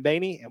Brandon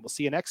Bainey, and we'll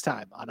see you next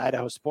time on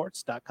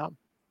idahosports.com.